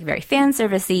did feel like very fan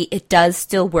servicey, it does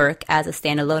still work as a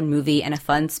standalone movie and a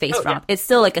fun space romp. It's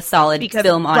still like a solid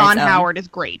film on its own. Ron Howard is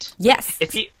great. Yes.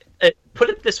 If you put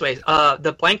it this way,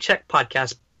 the Blank Check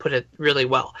podcast put it really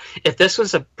well. If this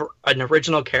was an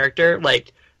original character,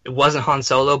 like, it wasn't Han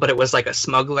Solo, but it was like a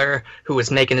smuggler who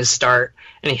was making his start,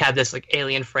 and he had this, like,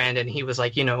 alien friend, and he was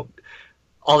like,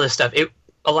 all this stuff.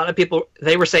 A lot of people,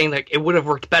 they were saying, like, it would have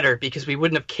worked better because we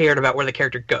wouldn't have cared about where the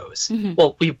character goes. Mm-hmm.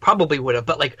 Well, we probably would have,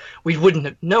 but, like, we wouldn't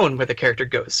have known where the character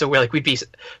goes. So we'd be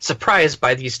surprised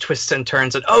by these twists and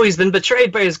turns, and he's been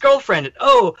betrayed by his girlfriend,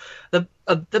 and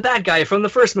the bad guy from the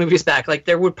first movie's back. Like,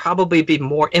 there would probably be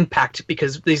more impact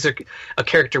because these are a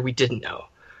character we didn't know.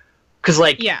 Because,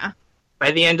 like,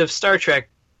 by the end of Star Trek,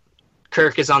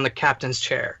 Kirk is on the captain's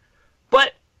chair.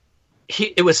 But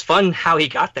it was fun how he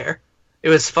got there. It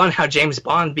was fun how James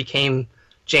Bond became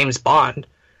James Bond.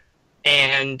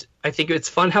 And I think it's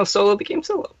fun how Solo became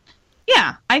Solo.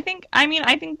 Yeah, I think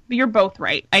you're both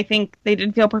right. I think they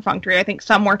did feel perfunctory. I think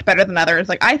some worked better than others.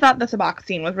 Like, I thought the Sabacc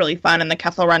scene was really fun and the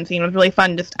Kessel Run scene was really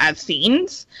fun just as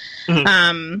scenes.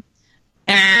 Mm-hmm.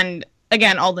 And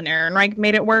again, Alden Ehrenreich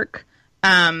made it work.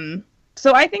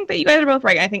 So I think that you guys are both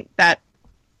right. I think that,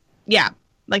 yeah,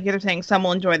 like you're saying, some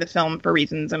will enjoy the film for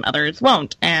reasons and others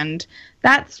won't. And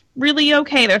that's really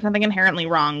okay. There's nothing inherently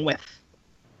wrong with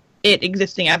it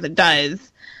existing as it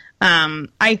does.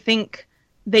 I think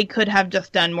they could have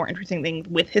just done more interesting things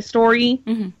with his story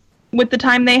with the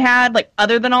time they had, like,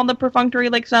 other than all the perfunctory,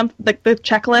 like the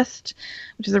checklist,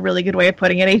 which is a really good way of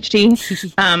putting it,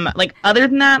 HT. Like, other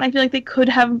than that, I feel like they could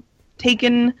have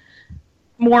taken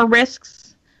more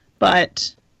risks,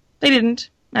 but they didn't,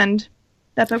 and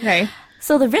that's okay.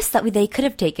 So the risks that they could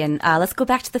have taken, let's go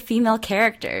back to the female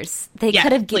characters. They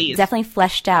could have definitely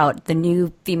fleshed out the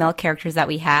new female characters that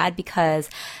we had, because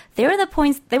they were the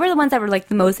ones that were like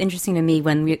the most interesting to me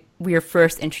when we were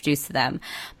first introduced to them.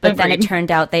 But then it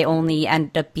turned out they only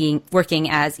ended up working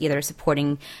as either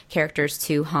supporting characters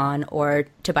to Han or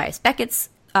Tobias Beckett's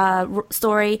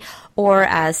story, or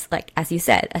as, like, as you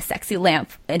said, a sexy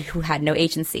lamp and who had no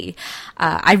agency.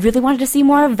 I really wanted to see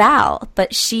more of Val,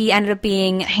 but she ended up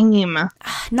being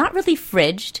not really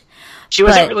fridged. She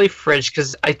wasn't really fridged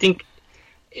because I think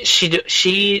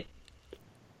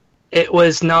it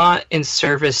was not in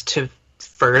service to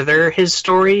further his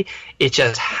story. It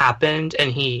just happened, and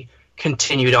he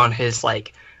continued on his,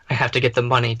 like, I have to get the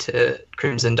money to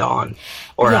Crimson Dawn,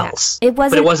 or else. It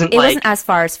wasn't as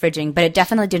far as fridging, but it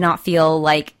definitely did not feel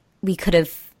like we could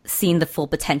have seen the full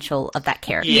potential of that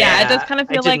character. Yeah, it does kind of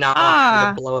feel like,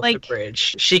 to blow up the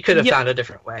bridge. She could have found a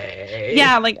different way.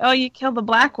 Yeah, like, oh, you killed the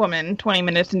black woman 20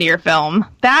 minutes into your film.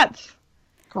 That's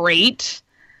great.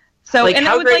 So, like, and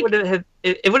how great would it have?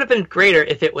 It would have been greater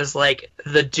if it was like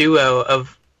the duo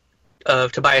of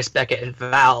Tobias Beckett and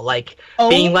Val, like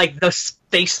being like the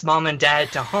space mom and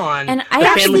dad to Han, and I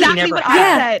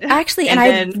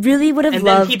really would have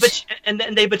loved. And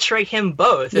then they betray him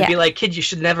both and be like, "Kid, you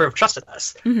should never have trusted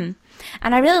us." Mm-hmm.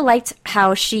 And I really liked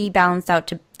how she balanced out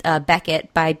to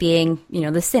Beckett by being,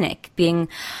 the cynic, being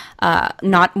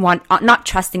not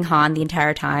trusting Han the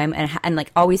entire time, and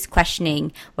like always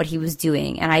questioning what he was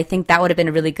doing. And I think that would have been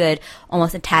a really good,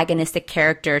 almost antagonistic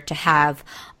character to have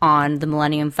on the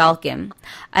Millennium Falcon.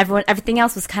 Everything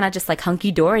else was kind of just like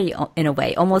hunky dory in a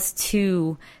way, almost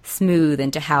too smooth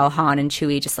into how Han and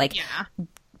Chewie just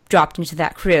dropped into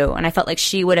that crew, and I felt like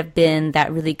she would have been that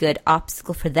really good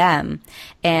obstacle for them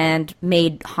and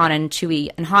made Han and Chewie,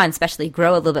 and Han especially,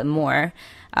 grow a little bit more.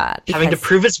 Having to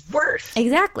prove his worth.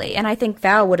 Exactly, and I think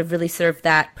Val would have really served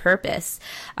that purpose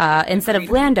instead of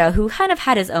Lando, who kind of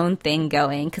had his own thing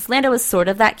going, because Lando was sort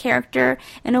of that character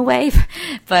in a way,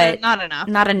 but not enough.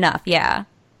 Not enough, yeah.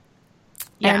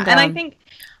 Yeah, and I think,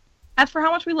 as for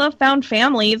how much we love found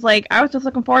families, like, I was just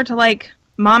looking forward to, like,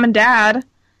 mom and dad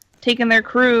taking their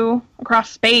crew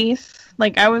across space.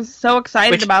 Like, I was so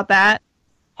excited about that.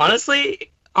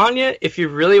 Honestly, Anya, if you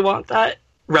really want that,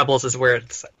 Rebels is where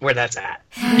that's at.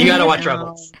 You gotta watch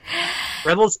Rebels.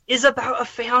 Rebels is about a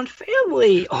found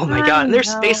family. Oh my god! And there's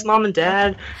space mom and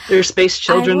dad. There's space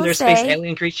children. There's space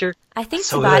alien creature. I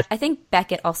think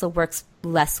Beckett also works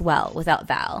less well without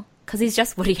Val, because he's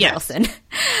just Woody Harrelson.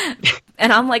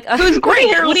 And I'm like, who's great?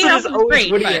 Woody Harrelson's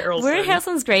great. Woody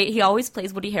Harrelson's great. He always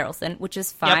plays Woody Harrelson, which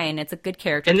is fine. It's a good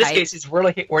character. In this case, he's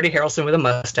Woody Harrelson with a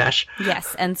mustache.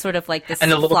 Yes, and sort of like this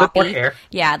and a little bit more hair.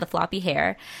 Yeah, the floppy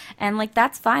hair, and like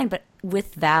that's fine. But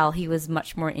with Val, he was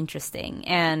much more interesting,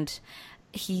 and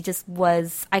he just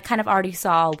was. I kind of already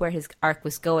saw where his arc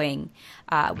was going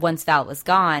once Val was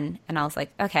gone, and I was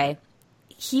like, okay.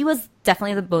 He was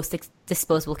definitely the most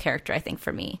disposable character, I think,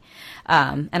 for me.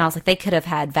 And I was like, they could have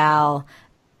had Val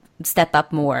step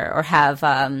up more, or have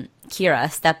Kira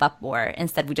step up more.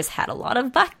 Instead, we just had a lot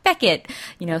of Beckett,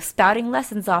 spouting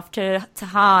lessons off to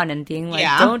Han and being like,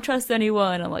 don't trust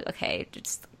anyone. I'm like, okay,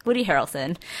 just Woody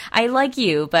Harrelson. I like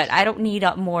you, but I don't need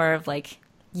more of, like,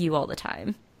 you all the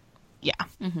time. Yeah.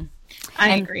 Mm-hmm.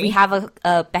 I agree. We have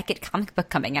a Beckett comic book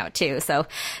coming out, too. So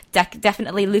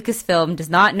definitely Lucasfilm does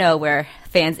not know where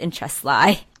fans' interests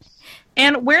lie.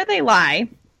 And where they lie,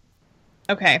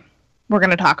 okay, we're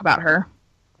going to talk about her.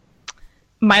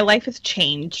 My life has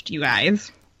changed, you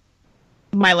guys.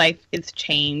 My life is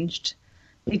changed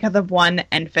because of one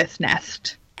Enfys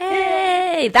Nest.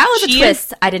 Hey, that was a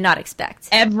twist I did not expect.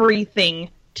 Everything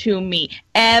to me.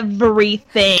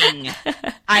 Everything.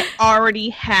 I already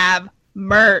have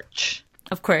merch.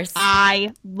 Of course.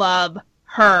 I love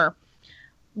her.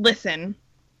 Listen,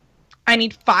 I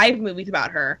need 5 movies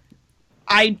about her.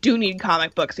 I do need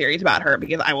comic book series about her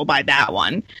because I will buy that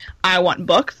one. I want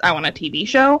books. I want a TV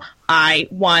show. I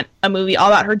want a movie all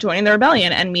about her joining the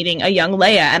rebellion and meeting a young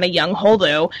Leia and a young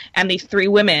Holdo and these 3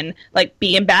 women, like,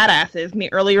 being badasses in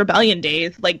the early rebellion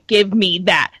days. Like, give me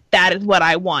that. That is what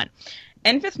I want.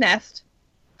 Enfys Nest,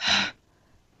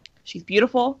 she's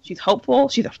beautiful. She's hopeful.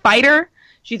 She's a fighter.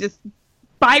 She's this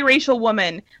biracial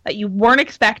woman that you weren't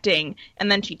expecting,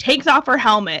 and then she takes off her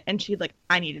helmet and she's like,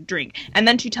 I need a drink, and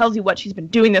then she tells you what she's been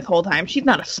doing this whole time. She's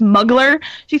not a smuggler.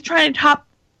 She's trying to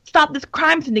stop this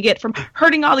crime syndicate from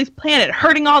hurting all these planets,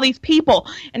 hurting all these people,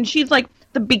 and she's like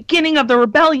the beginning of the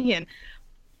rebellion.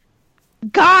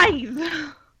 Guys,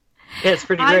 yeah, it's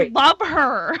pretty great. I love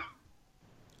her.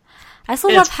 I also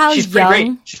love how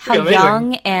young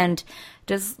amazing. and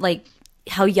just like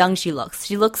how young she looks.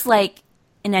 She looks like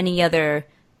in any other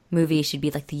movie she'd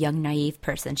be like the young naive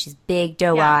person. She's big,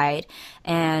 doe-eyed,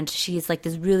 and she's like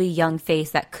this really young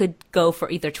face that could go for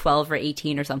either 12 or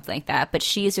 18 or something like that, but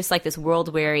she's just like this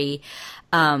world-weary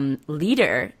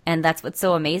leader, and that's what's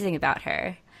so amazing about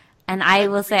her. And I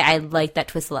will say I like that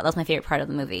twist a lot. That was my favorite part of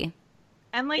the movie.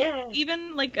 And like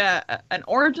even like an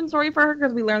origin story for her,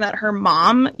 because we learned that her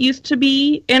mom used to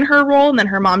be in her role and then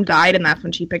her mom died and that's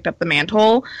when she picked up the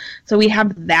mantle. So we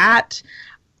have that.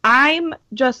 I'm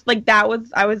just like, I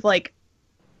was like,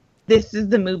 this is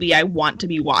the movie I want to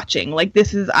be watching. Like,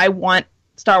 I want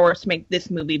Star Wars to make this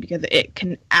movie because it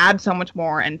can add so much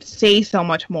more and say so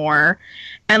much more.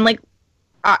 And like,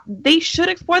 they should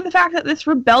explore the fact that this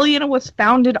rebellion was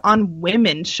founded on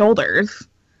women's shoulders.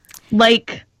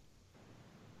 Like,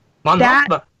 Mon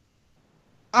Mothma,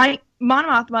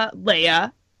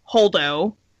 Leia,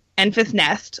 Holdo, Enfys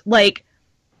Nest, like,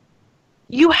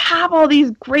 you have all these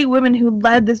great women who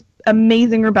led this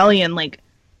amazing rebellion. Like,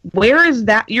 where is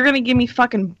that? You're gonna give me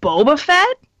fucking Boba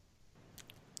Fett?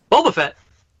 Boba Fett.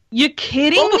 You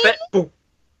kidding Boba me? Fett. Boom.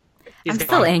 I'm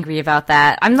still angry about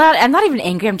that. I'm not even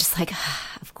angry. I'm just like,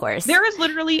 of course. There is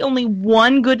literally only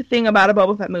one good thing about a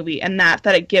Boba Fett movie, and that's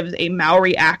that it gives a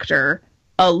Maori actor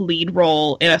a lead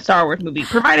role in a Star Wars movie,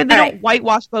 provided they don't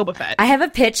whitewash Boba Fett. I have a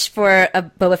pitch for a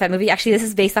Boba Fett movie. Actually, this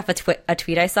is based off a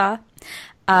tweet I saw.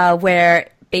 Where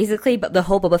basically the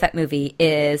whole Boba Fett movie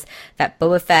is that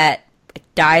Boba Fett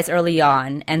dies early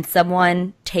on and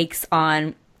someone puts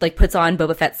on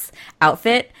Boba Fett's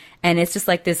outfit, and it's just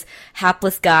like this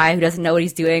hapless guy who doesn't know what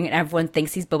he's doing and everyone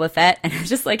thinks he's Boba Fett, and it's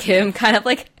just like him kind of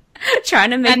like trying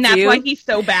to make and that's why he's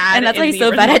so bad. And that's why he's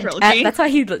so bad at that's why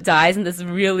he dies in this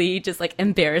really just like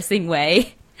embarrassing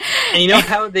way. And you know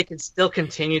how they can still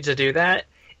continue to do that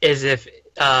is if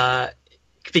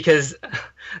because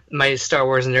my Star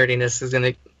Wars nerdiness is going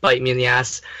to bite me in the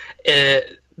ass.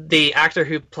 The actor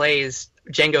who plays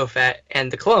Jango Fett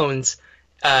and the clones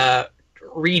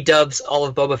redubs all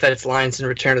of Boba Fett's lines in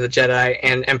Return of the Jedi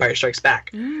and Empire Strikes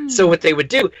Back. So what they would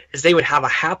do is they would have a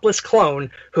hapless clone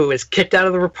who is kicked out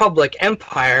of the Republic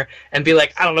Empire and be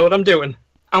like, I don't know what I'm doing.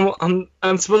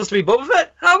 I'm supposed to be Boba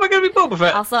Fett? How am I going to be Boba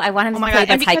Fett? Also, I want him to play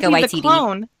by Taika Waititi.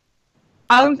 Clone,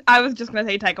 I was just going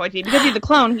to say Taika Waititi. Because he's a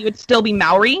clone, he would still be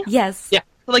Maori. Yes. Yeah.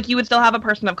 So, like, you would still have a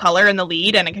person of color in the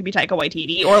lead, and it could be Taika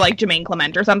Waititi, or, like, Jermaine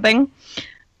Clement or something.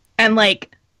 And,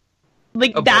 like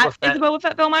that is a Boba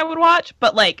Fett film I would watch,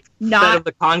 but, like, not... Fett of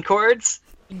the Concords?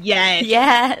 Yes.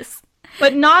 Yes.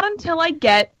 But not until I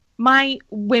get my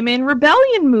Women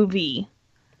Rebellion movie.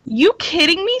 You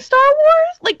kidding me, Star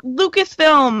Wars? Like,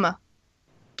 Lucasfilm,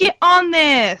 get on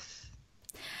this.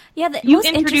 Yeah, you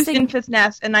introduced Enfys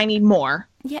Nest, and I need more.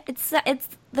 Yeah, it's the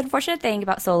unfortunate thing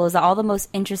about Solo is that all the most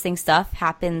interesting stuff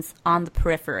happens on the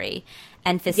periphery.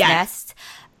 Enfys Nest,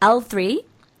 L3,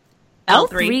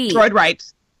 droid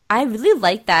rights. I really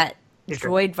like that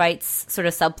droid rights sort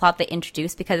of subplot they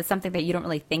introduced because it's something that you don't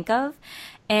really think of.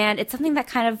 And it's something that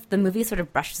kind of the movie sort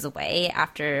of brushes away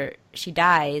after she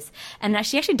dies. And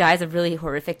she actually dies a really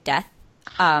horrific death.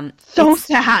 So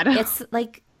sad. It's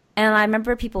like, and I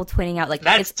remember people tweeting out like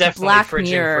that's it's Black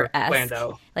Mirror-esque,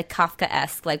 Lando. like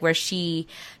Kafka-esque, like where she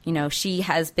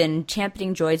has been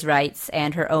championing droids' rights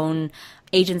and her own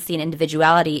agency and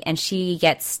individuality, and she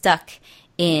gets stuck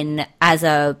in as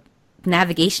a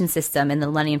navigation system in the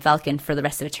Millennium Falcon for the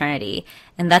rest of eternity.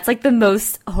 And that's like the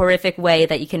most horrific way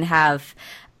that you can have,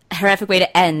 horrific way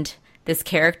to end this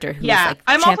character who's like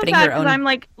I'm championing also sad her own. I'm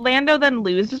like, Lando then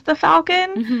loses the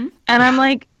Falcon, and I'm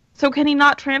like, so can he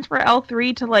not transfer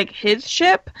L3 to like his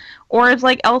ship, or is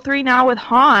like L3 now with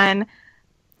Han?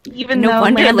 Even no though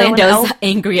wonder Lando's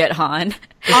angry at Han.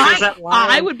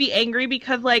 I would be angry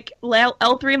because like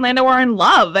L3 and Lando are in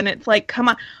love, and it's like, come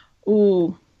on,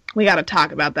 ooh, we got to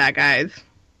talk about that, guys.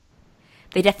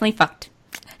 They definitely fucked.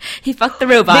 He fucked the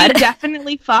robot. They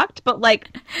definitely fucked, but like,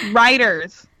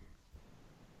 writers,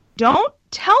 don't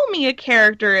tell me a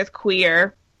character is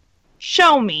queer.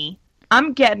 Show me.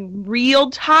 I'm getting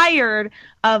real tired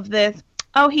of this.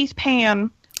 Oh, he's pan.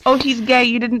 Oh, he's gay.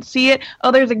 You didn't see it?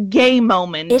 Oh, there's a gay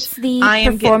moment. It's the I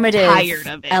am performative tired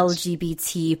of it.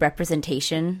 LGBT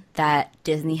representation that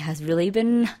Disney has really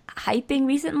been hyping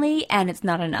recently, and it's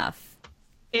not enough.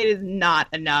 It is not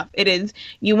enough. It is.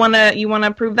 You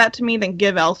wanna prove that to me? Then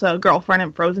give Elsa a girlfriend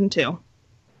in Frozen 2.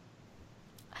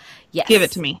 Yes. Give it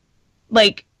to me.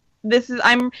 Like,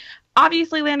 I'm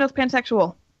obviously Lando's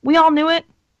pansexual. We all knew it.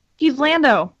 He's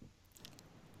Lando.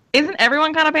 Isn't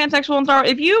everyone kind of pansexual in Star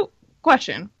Wars?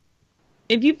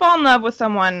 If you fall in love with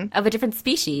someone of a different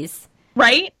species,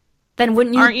 right? Then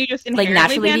wouldn't you? Aren't you just inherently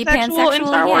naturally be pansexual in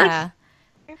Star Wars? Yeah.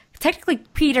 Technically,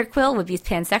 Peter Quill would be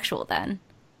pansexual then.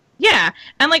 Yeah,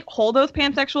 and like Holdo's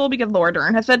pansexual because Laura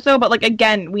Dern has said so, but like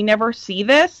again, we never see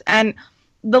this, and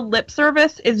the lip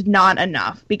service is not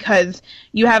enough because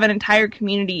you have an entire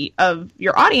community of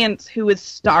your audience who is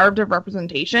starved of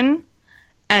representation,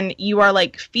 and you are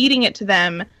like feeding it to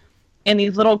them in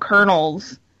these little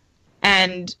kernels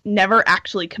and never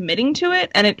actually committing to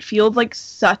it, and it feels like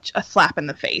such a slap in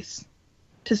the face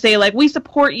to say like, we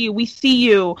support you, we see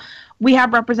you, we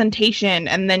have representation,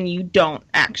 and then you don't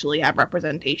actually have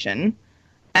representation,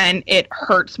 and it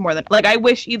hurts more than, like, I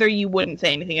wish either you wouldn't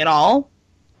say anything at all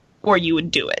or you would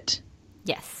do it.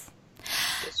 Yes.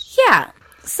 Yeah.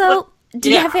 So, do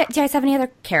you guys have any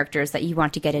other characters that you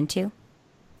want to get into?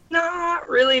 Not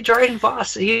really. Dryden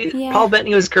Voss. Paul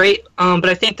Bettany was great, but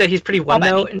I think that he's pretty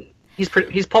one-note.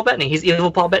 He's Paul Bettany. He's evil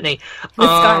Paul Bettany. With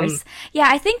scars. Yeah,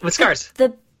 I think... With scars.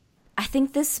 I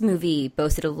think this movie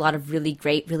boasted a lot of really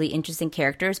great, really interesting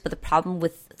characters, but the problem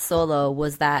with Solo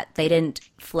was that they didn't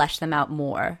flesh them out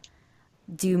more,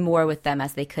 do more with them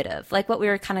as they could have. Like what we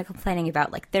were kind of complaining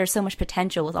about, like there's so much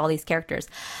potential with all these characters,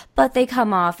 but they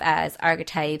come off as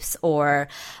archetypes or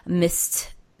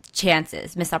missed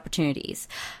chances, missed opportunities.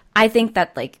 I think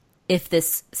that like if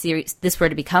this were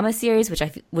to become a series,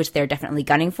 which they're definitely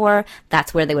gunning for,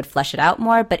 that's where they would flesh it out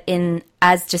more. But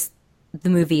as just the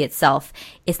movie itself,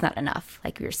 it's not enough,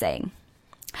 like we were saying.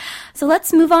 So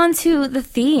let's move on to the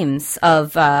themes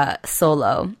of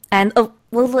Solo, and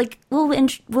we'll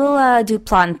do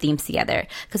plot and themes together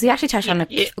because we actually touched on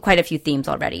quite a few themes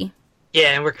already.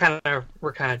 Yeah, and we're kind of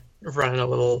running a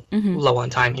little low on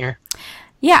time here.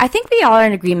 Yeah, I think we all are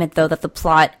in agreement though that the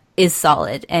plot is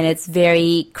solid and it's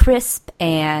very crisp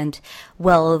and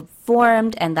well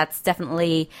formed, and that's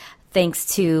definitely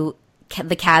thanks to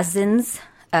the Kasdan's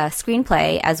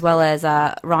screenplay as well as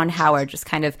Ron Howard just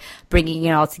kind of bringing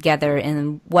it all together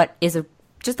in what is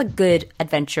just a good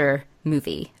adventure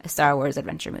movie, a Star Wars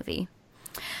adventure movie.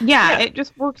 Yeah, it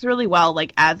just works really well,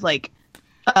 like as like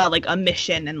a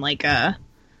mission and like I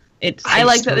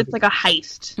like that it's like a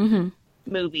heist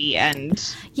movie,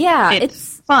 and yeah,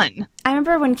 it's fun. I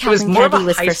remember when Kathleen Kennedy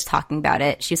was first talking about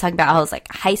it, she was talking about how it's like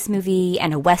a heist movie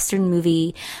and a Western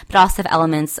movie, but also have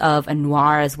elements of a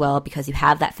noir as well because you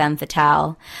have that femme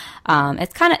fatale.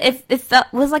 It's kind of it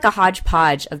was like a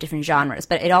hodgepodge of different genres,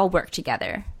 but it all worked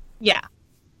together. Yeah,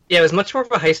 it was much more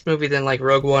of a heist movie than like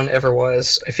Rogue One ever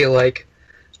was. I feel like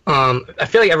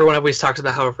everyone always talks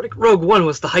about how like Rogue One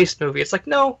was the heist movie. It's like,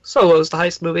 no, Solo's the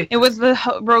heist movie. It was the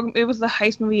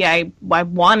heist movie I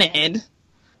wanted.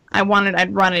 I'd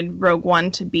wanted Rogue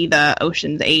One to be the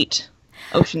Ocean's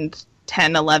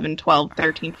 10, 11, 12,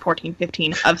 13, 14,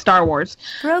 15 of Star Wars.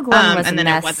 Rogue One was and a then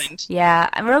mess. It wasn't.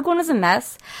 Yeah, Rogue One was a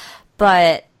mess,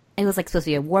 but it was like supposed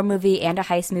to be a war movie and a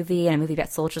heist movie and a movie about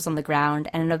soldiers on the ground,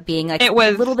 and ended up being like a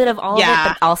little bit of all of it,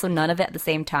 but also none of it at the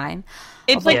same time.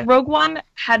 It's Rogue One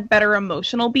had better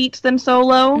emotional beats than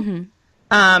Solo,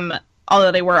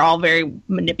 although they were all very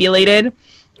manipulated.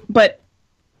 But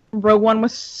Rogue One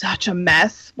was such a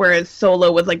mess, whereas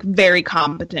Solo was like very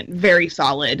competent, very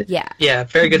solid. Yeah,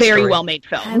 very good, very story. well made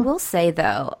film. I will say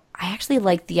though, I actually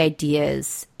liked the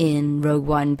ideas in Rogue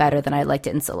One better than I liked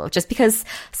it in Solo, just because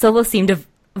Solo seemed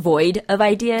void of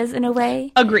ideas in a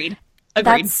way. Agreed.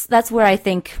 That's where I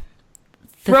think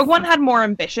Rogue One had more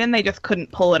ambition, they just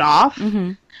couldn't pull it off.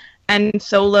 And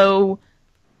Solo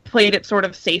played it sort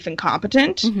of safe and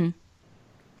competent.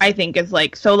 I think is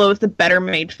like Solo is the better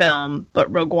made film,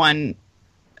 but Rogue One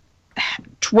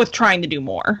was trying to do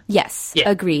more. Yes,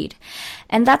 agreed.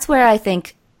 And that's where I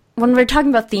think when we're talking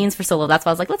about themes for Solo, that's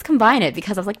why I was like, let's combine it,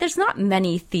 because I was like, there's not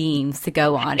many themes to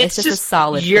go on. It's just a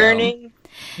solid yearning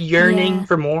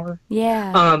for more.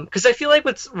 Yeah. Because I feel like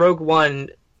with Rogue One,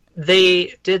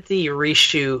 they did the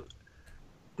reshoot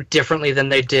differently than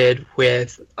they did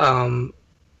with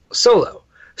Solo.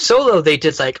 Solo, they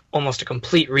did like almost a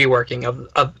complete reworking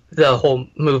of the whole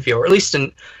movie, or at least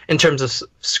in terms of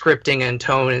scripting and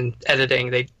tone and editing.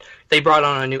 They brought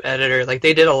on a new editor. Like,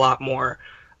 they did a lot more.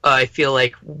 I feel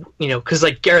like, because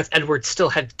like Gareth Edwards still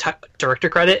had director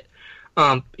credit,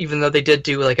 even though they did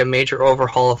do like a major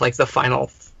overhaul of like the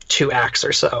final 2 acts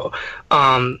or so.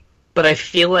 But I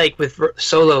feel like with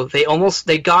Solo,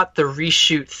 they got the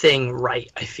reshoot thing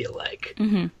right. I feel like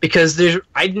because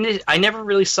I never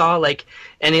really saw like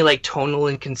any like tonal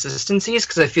inconsistencies,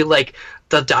 because I feel like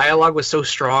the dialogue was so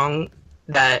strong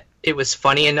that it was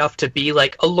funny enough to be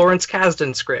like a Lawrence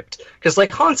Kasdan script. Because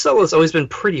like Han Solo has always been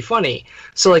pretty funny,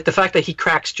 so like the fact that he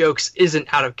cracks jokes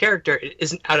isn't out of character, it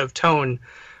isn't out of tone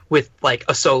with like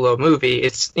a Solo movie.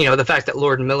 It's the fact that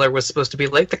Lord Miller was supposed to be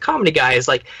like the comedy guy is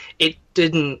like, it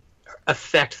didn't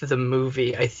affect the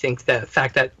movie. I think the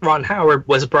fact that Ron Howard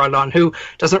was brought on, who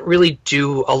doesn't really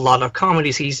do a lot of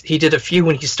comedies. He did a few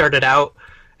when he started out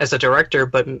as a director,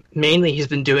 but mainly he's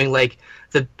been doing like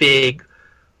the big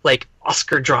like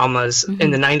Oscar dramas in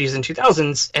the 90s and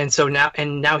 2000s, and so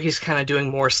now he's kind of doing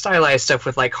more stylized stuff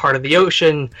with like Heart of the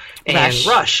Ocean and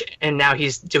Rush, and now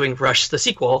he's doing Rush the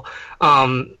sequel,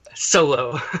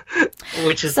 Solo,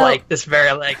 which is like this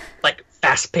very like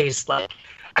fast paced, like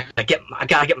I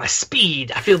gotta get my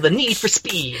speed. I feel the need for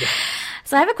speed.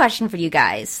 So I have a question for you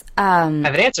guys. I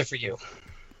have an answer for you.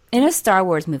 In a Star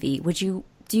Wars movie, do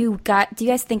you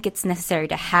guys think it's necessary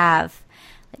to have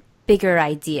like, bigger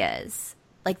ideas,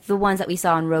 like the ones that we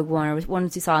saw in Rogue One or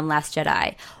ones we saw in Last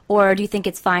Jedi, or do you think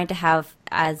it's fine to have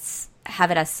it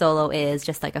as Solo is,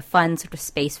 just like a fun sort of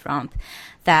space romp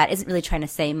that isn't really trying to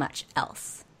say much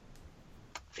else?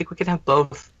 I think we can have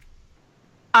both.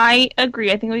 I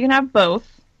agree. I think we can have both,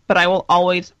 but I will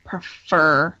always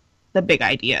prefer the big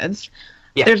ideas.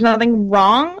 Yeah. There's nothing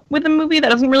wrong with a movie that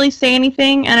doesn't really say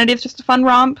anything, and it is just a fun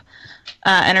romp.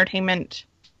 Entertainment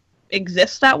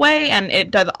exists that way, and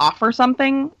it does offer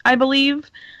something, I believe.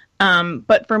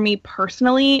 But for me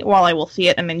personally, while I will see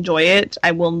it and enjoy it,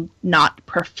 I will not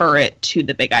prefer it to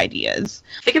the big ideas.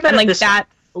 Think about it like that.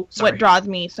 What draws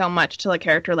me so much to a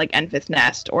character like Enfys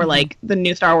Nest or like the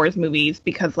new Star Wars movies,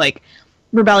 because like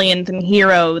rebellions and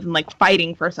heroes and like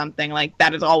fighting for something, like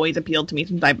that has always appealed to me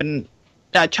since I've been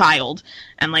a child,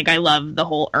 and like I love the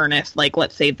whole earnest like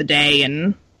let's save the day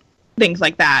and things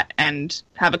like that, and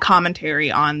have a commentary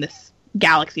on this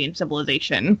galaxy and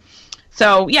civilization.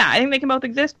 So yeah, I think they can both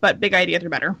exist, but big ideas are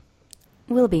better.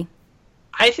 Willoughby.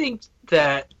 I think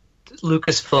that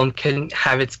Lucasfilm can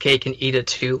have its cake and eat it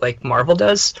too, like Marvel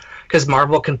does, because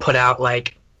Marvel can put out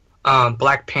like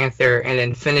Black Panther and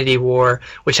Infinity War,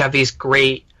 which have these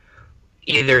great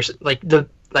either like the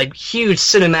like huge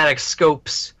cinematic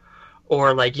scopes,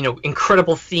 or like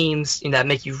incredible themes that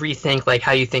make you rethink like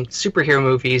how you think superhero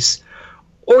movies.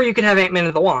 Or you can have Ant-Man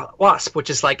and the Wasp, which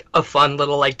is like a fun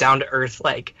little like down to earth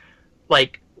like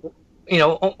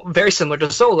very similar to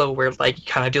Solo, where like you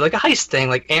kind of do like a heist thing.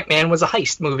 Like Ant-Man was a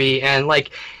heist movie, and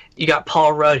like you got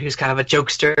Paul Rudd, who's kind of a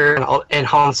jokester, and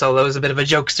Han Solo is a bit of a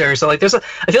jokester. So like I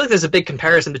feel like there's a big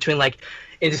comparison between like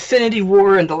Infinity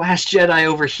War and The Last Jedi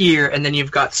over here, and then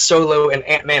you've got Solo and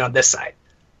Ant-Man on this side.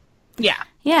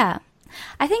 Yeah.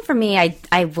 I think for me,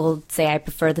 I will say I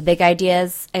prefer the big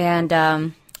ideas, and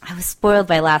I was spoiled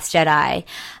by Last Jedi.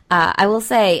 I will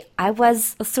say I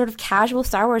was a sort of casual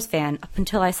Star Wars fan up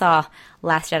until I saw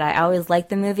Last Jedi. I always liked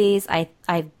the movies. I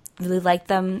really liked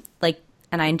them,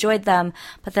 and I enjoyed them.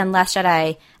 But then Last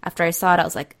Jedi, after I saw it, I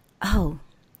was like, oh,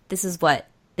 this is what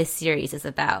this series is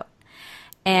about.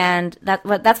 And that's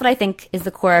what I think is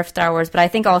the core of Star Wars. But I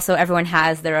think also everyone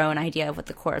has their own idea of what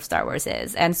the core of Star Wars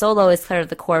is. And Solo is sort of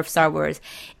the core of Star Wars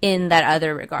in that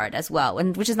other regard as well,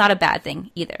 which is not a bad thing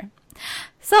either.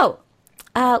 So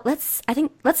let's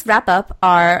wrap up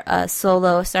our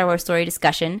Solo Star Wars story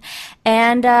discussion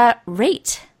and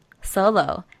rate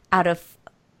Solo out of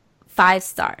 5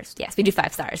 stars. Yes, we do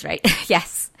 5 stars, right?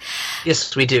 Yes.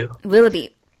 Yes, we do.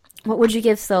 Willoughby, what would you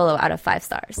give Solo out of 5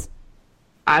 stars?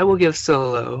 I will give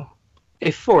Solo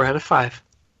a 4 out of 5.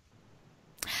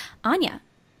 Anya.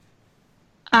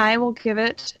 I will give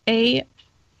it a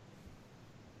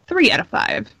 3 out of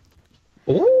 5.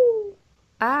 Ooh.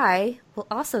 I will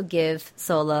also give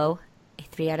Solo a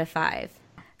 3 out of 5.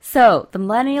 So, the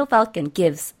Millennial Falcon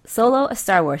gives Solo a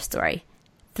Star Wars story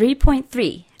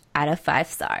 3.3 out of 5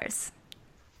 stars.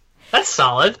 That's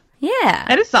solid. Yeah.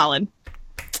 That is solid.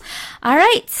 All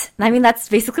right. I mean, that's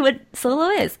basically what Solo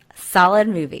is. Solid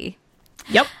movie.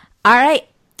 Yep. All right.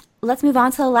 Let's move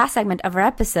on to the last segment of our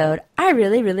episode. I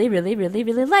really, really, really, really,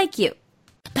 really like you.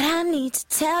 But I need to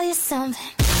tell you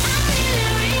something.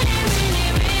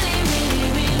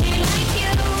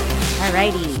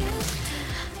 Alrighty.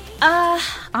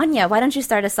 Anya, why don't you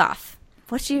start us off?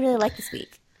 What did you really like this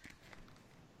week?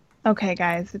 Okay,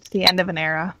 guys, it's the end of an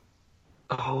era.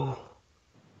 Oh.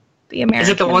 The American. Is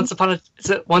it the Once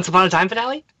Upon a Time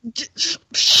finale?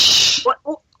 What?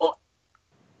 Oh.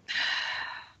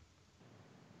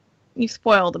 You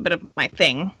spoiled a bit of my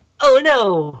thing. Oh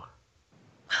no.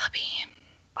 Willoughby.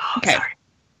 Oh, Okay.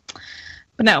 sorry.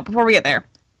 But no, before we get there,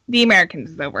 The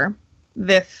Americans is over.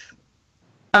 This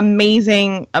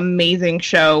amazing, amazing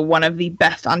show, one of the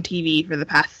best on TV for the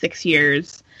past 6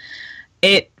 years.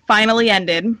 It finally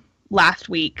ended last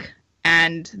week,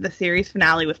 and the series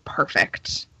finale was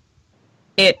perfect.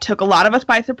 It took a lot of us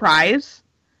by surprise.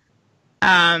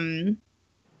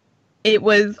 It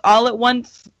was all at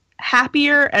once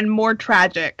happier and more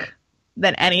tragic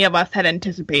than any of us had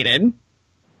anticipated.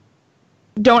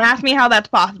 Don't ask me how that's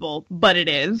possible, but it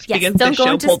is. Yes, because don't this go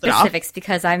show into pulled it off. specifics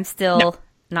because I'm still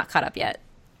not caught up yet.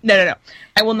 No.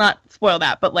 I will not spoil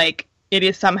that, but, like, it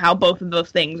is somehow both of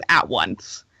those things at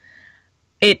once.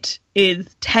 It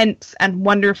is tense and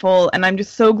wonderful, and I'm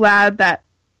just so glad that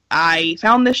I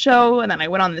found this show, and then I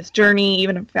went on this journey,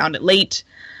 even if I found it late,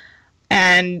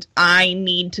 and I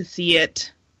need to see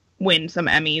it win some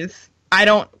Emmys. I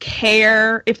don't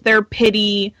care if they're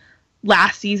pity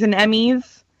last season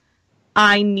Emmys.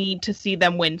 I need to see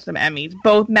them win some Emmys.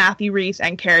 Both Matthew Rhys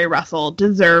and Kerry Russell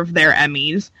deserve their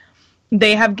Emmys.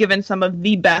 They have given some of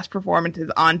the best performances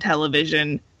on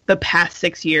television the past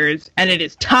 6 years, and it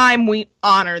is time we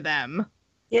honor them.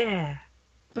 Yeah.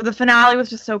 But the finale was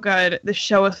just so good. The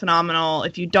show is phenomenal.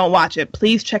 If you don't watch it,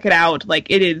 please check it out. Like,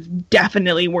 it is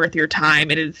definitely worth your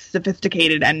time. It is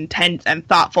sophisticated and intense and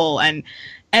thoughtful, and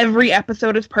every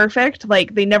episode is perfect.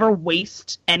 Like, they never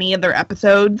waste any of their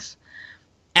episodes.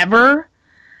 Ever.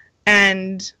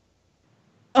 And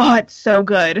oh, it's so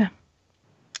good.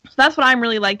 So that's what I'm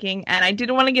really liking. And I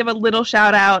did want to give a little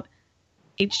shout out.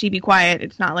 HT, be quiet.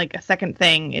 It's not like a second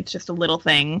thing. It's just a little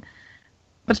thing.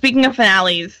 But speaking of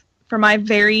finales, for my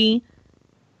very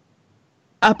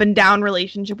up and down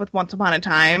relationship with Once Upon a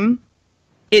Time,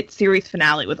 its series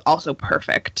finale was also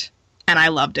perfect. And I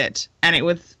loved it. And it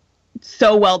was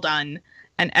so well done.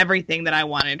 And everything that I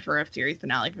wanted for a series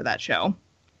finale for that show.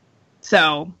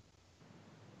 So,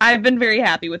 I've been very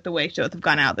happy with the way shows have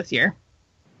gone out this year.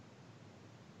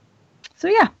 So,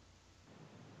 yeah.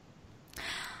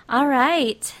 All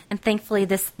right. And thankfully,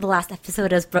 the last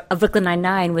episode of Brooklyn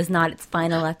Nine-Nine was not its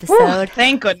final episode. Ooh,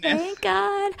 thank goodness. Thank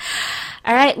God.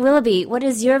 All right, Willoughby, what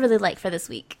is your really like for this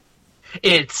week?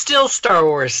 It's still Star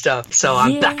Wars stuff, so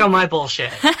I'm back on my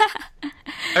bullshit.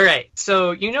 All right,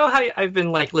 so you know how I've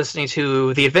been like listening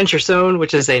to The Adventure Zone,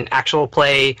 which is an actual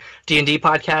play D&D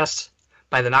podcast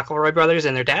by the McElroy brothers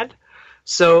and their dad.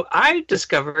 So I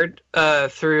discovered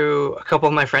through a couple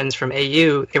of my friends from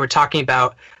AU, they were talking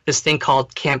about this thing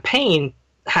called campaign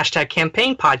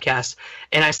podcast,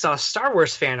 and I saw Star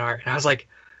Wars fan art, and I was like,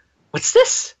 "What's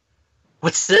this?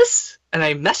 What's this?" And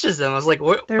I messaged them. I was like,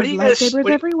 "What are you guys?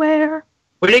 Everywhere.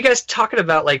 What are you guys talking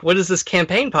about? Like, what is this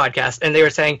campaign podcast?" And they were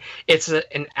saying it's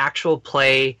an actual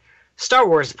play Star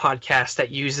Wars podcast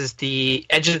that uses the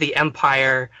Edge of the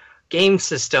Empire game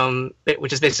system,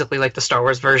 which is basically like the Star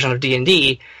Wars version of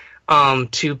D&D,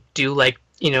 to do like,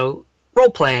 you know,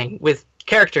 role playing with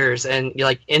characters and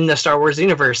like in the Star Wars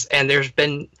universe. And there's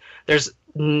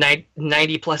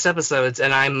 90 plus episodes,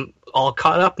 and I'm all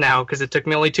caught up now because it took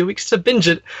me only 2 weeks to binge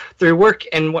it through work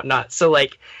and whatnot. So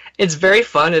like, it's very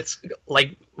fun. It's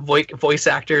like voice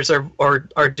actors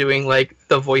are doing like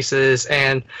the voices,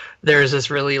 and there's this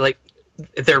really like,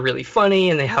 they're really funny,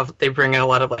 and they bring in a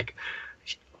lot of like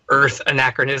Earth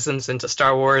anachronisms into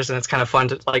Star Wars, and it's kind of fun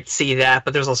to like see that.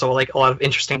 But there's also like a lot of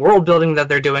interesting world building that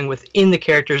they're doing within the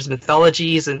characters'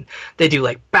 mythologies, and they do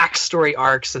like backstory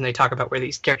arcs, and they talk about where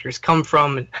these characters come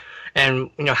from, and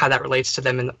you know how that relates to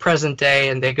them in the present day.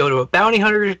 And they go to a bounty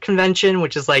hunter convention,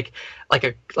 which is like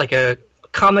a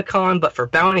Comic-Con but for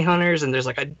bounty hunters, and there's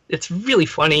like it's really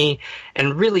funny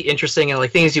and really interesting, and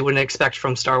like things you wouldn't expect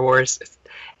from Star Wars.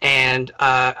 And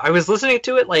I was listening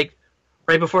to it like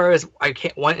right before I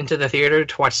went into the theater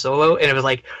to watch Solo, and it was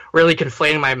like really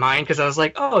conflating my mind because I was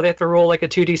like, oh, they have to roll like a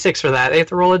 2d6 for that. They have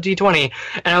to roll a d20,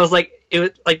 and I was like, it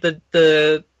was like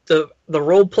the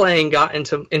role playing got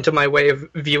into my way of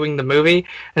viewing the movie,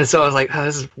 and so I was like, oh,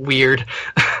 this is weird.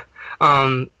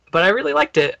 But I really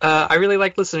liked it. I really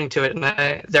liked listening to it,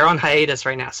 and they're on hiatus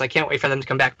right now, so I can't wait for them to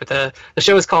come back. But the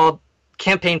show is called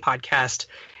Campaign Podcast.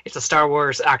 It's a Star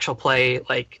Wars actual play,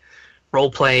 like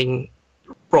role playing,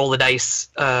 roll the dice,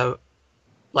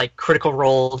 like Critical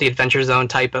Role, the Adventure Zone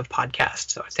type of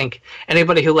podcast. So I think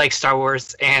anybody who likes Star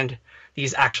Wars and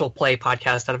these actual play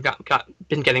podcasts that have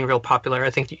been getting real popular,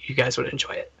 I think you guys would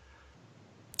enjoy it.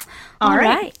 All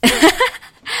right.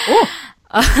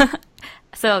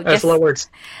 So That's a lot of words.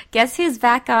 Guess who's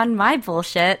back on my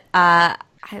bullshit?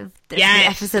 I've done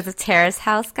episodes of Terrace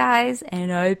House, guys,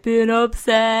 and I've been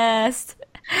obsessed.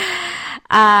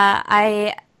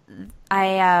 I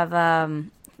have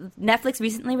Netflix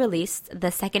recently released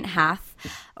the second half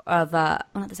of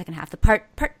not the second half, the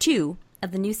part 2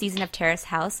 of the new season of Terrace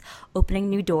House, Opening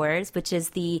New Doors, which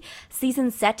is the season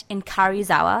set in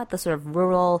Karuizawa, the sort of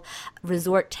rural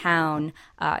resort town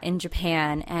in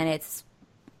Japan, and it's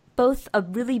both a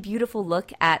really beautiful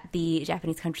look at the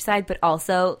Japanese countryside, but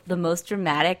also the most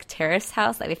dramatic terrace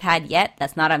house that we've had yet.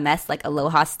 That's not a mess like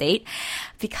Aloha State,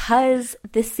 because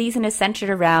this season is centered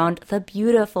around the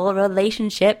beautiful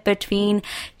relationship between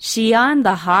Shion,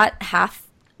 the hot half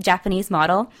Japanese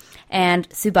model, and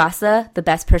Tsubasa, the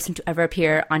best person to ever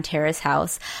appear on Terrace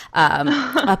House,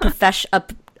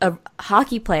 a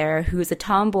hockey player who's a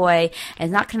tomboy and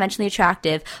is not conventionally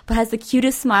attractive, but has the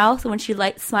cutest smile. So when she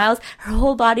smiles, her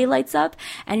whole body lights up,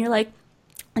 and you're like,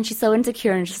 and she's so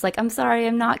insecure and just like, I'm sorry,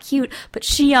 I'm not cute. But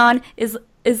Shion is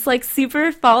like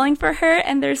super falling for her,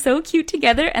 and they're so cute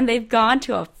together, and they've gone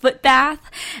to a foot bath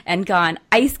and gone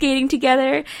ice skating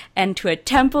together and to a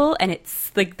temple, and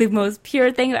it's like the most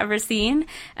pure thing I've ever seen.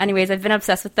 Anyways, I've been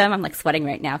obsessed with them. I'm like sweating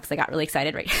right now because I got really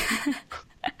excited right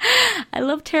I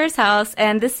love Terrace House,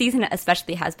 and this season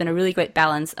especially has been a really great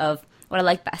balance of what I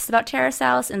like best about Terrace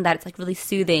House, in that it's like really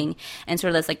soothing and sort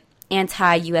of this like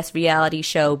anti-US reality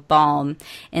show balm,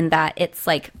 in that it's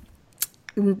like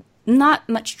not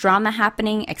much drama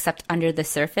happening except under the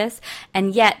surface,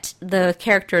 and yet the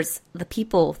characters, the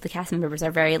people, the cast members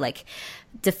are very like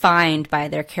defined by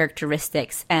their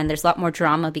characteristics, and there's a lot more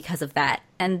drama because of that,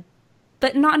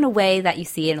 but not in a way that you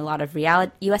see in a lot of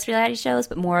US reality shows,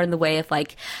 but more in the way of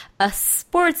like a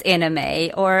sports anime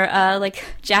or like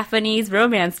Japanese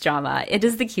romance drama. It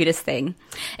is the cutest thing,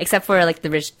 except for like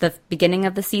the beginning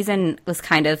of the season was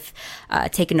kind of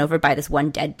taken over by this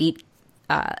one deadbeat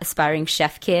aspiring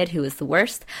chef kid who is the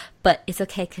worst, but it's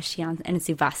okay because Shion and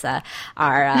Tsubasa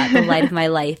are the light of my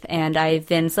life, and I've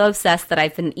been so obsessed that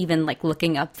I've been even like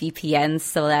looking up VPNs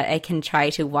so that I can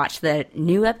try to watch the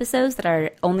new episodes that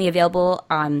are only available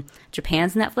on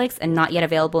Japan's Netflix and not yet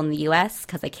available in the US,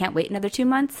 because I can't wait another 2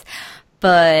 months,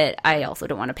 but I also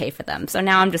don't want to pay for them. So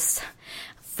now I'm just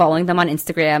following them on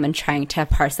Instagram and trying to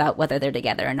parse out whether they're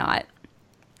together or not.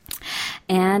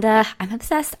 And I'm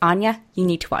obsessed. Anya, you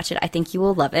need to watch it. I think you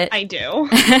will love it. I do.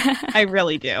 I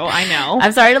really do. I know.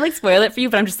 I'm sorry to like spoil it for you,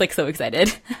 but I'm just like so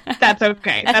excited. That's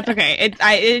okay. That's okay.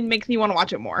 It makes me want to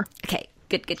watch it more. Okay,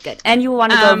 good. And you will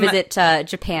want to go visit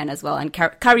Japan as well, and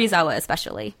Karuizawa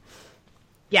especially.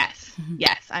 Yes,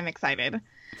 I'm excited.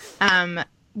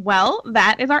 Well,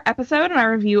 that is our episode and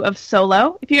our review of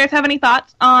Solo. If you guys have any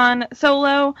thoughts on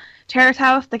Solo, Terrace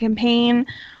House, The Campaign,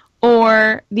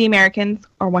 or The Americans,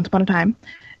 or Once Upon a Time,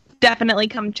 definitely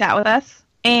come chat with us.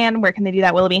 And where can they do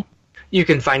that, Willoughby? You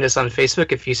can find us on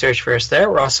Facebook if you search for us there.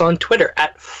 We're also on Twitter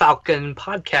at Falcon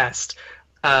Podcast.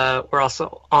 We're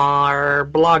also, our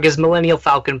blog is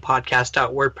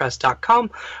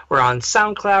millennialfalconpodcast.wordpress.com. We're on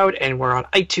SoundCloud, and we're on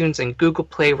iTunes and Google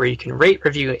Play, where you can rate,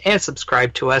 review, and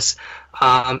subscribe to us.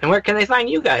 And where can they find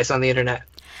you guys on the internet?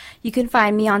 You can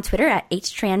find me on Twitter at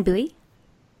HTranBui.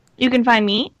 You can find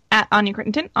me at Anya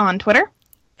Crittenton on Twitter.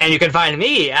 And you can find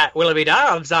me at Willoughby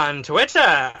Dobbs on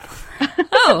Twitter.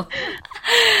 Oh.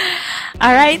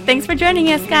 All right. Thanks for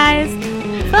joining us, guys.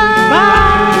 Bye.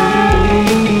 Bye.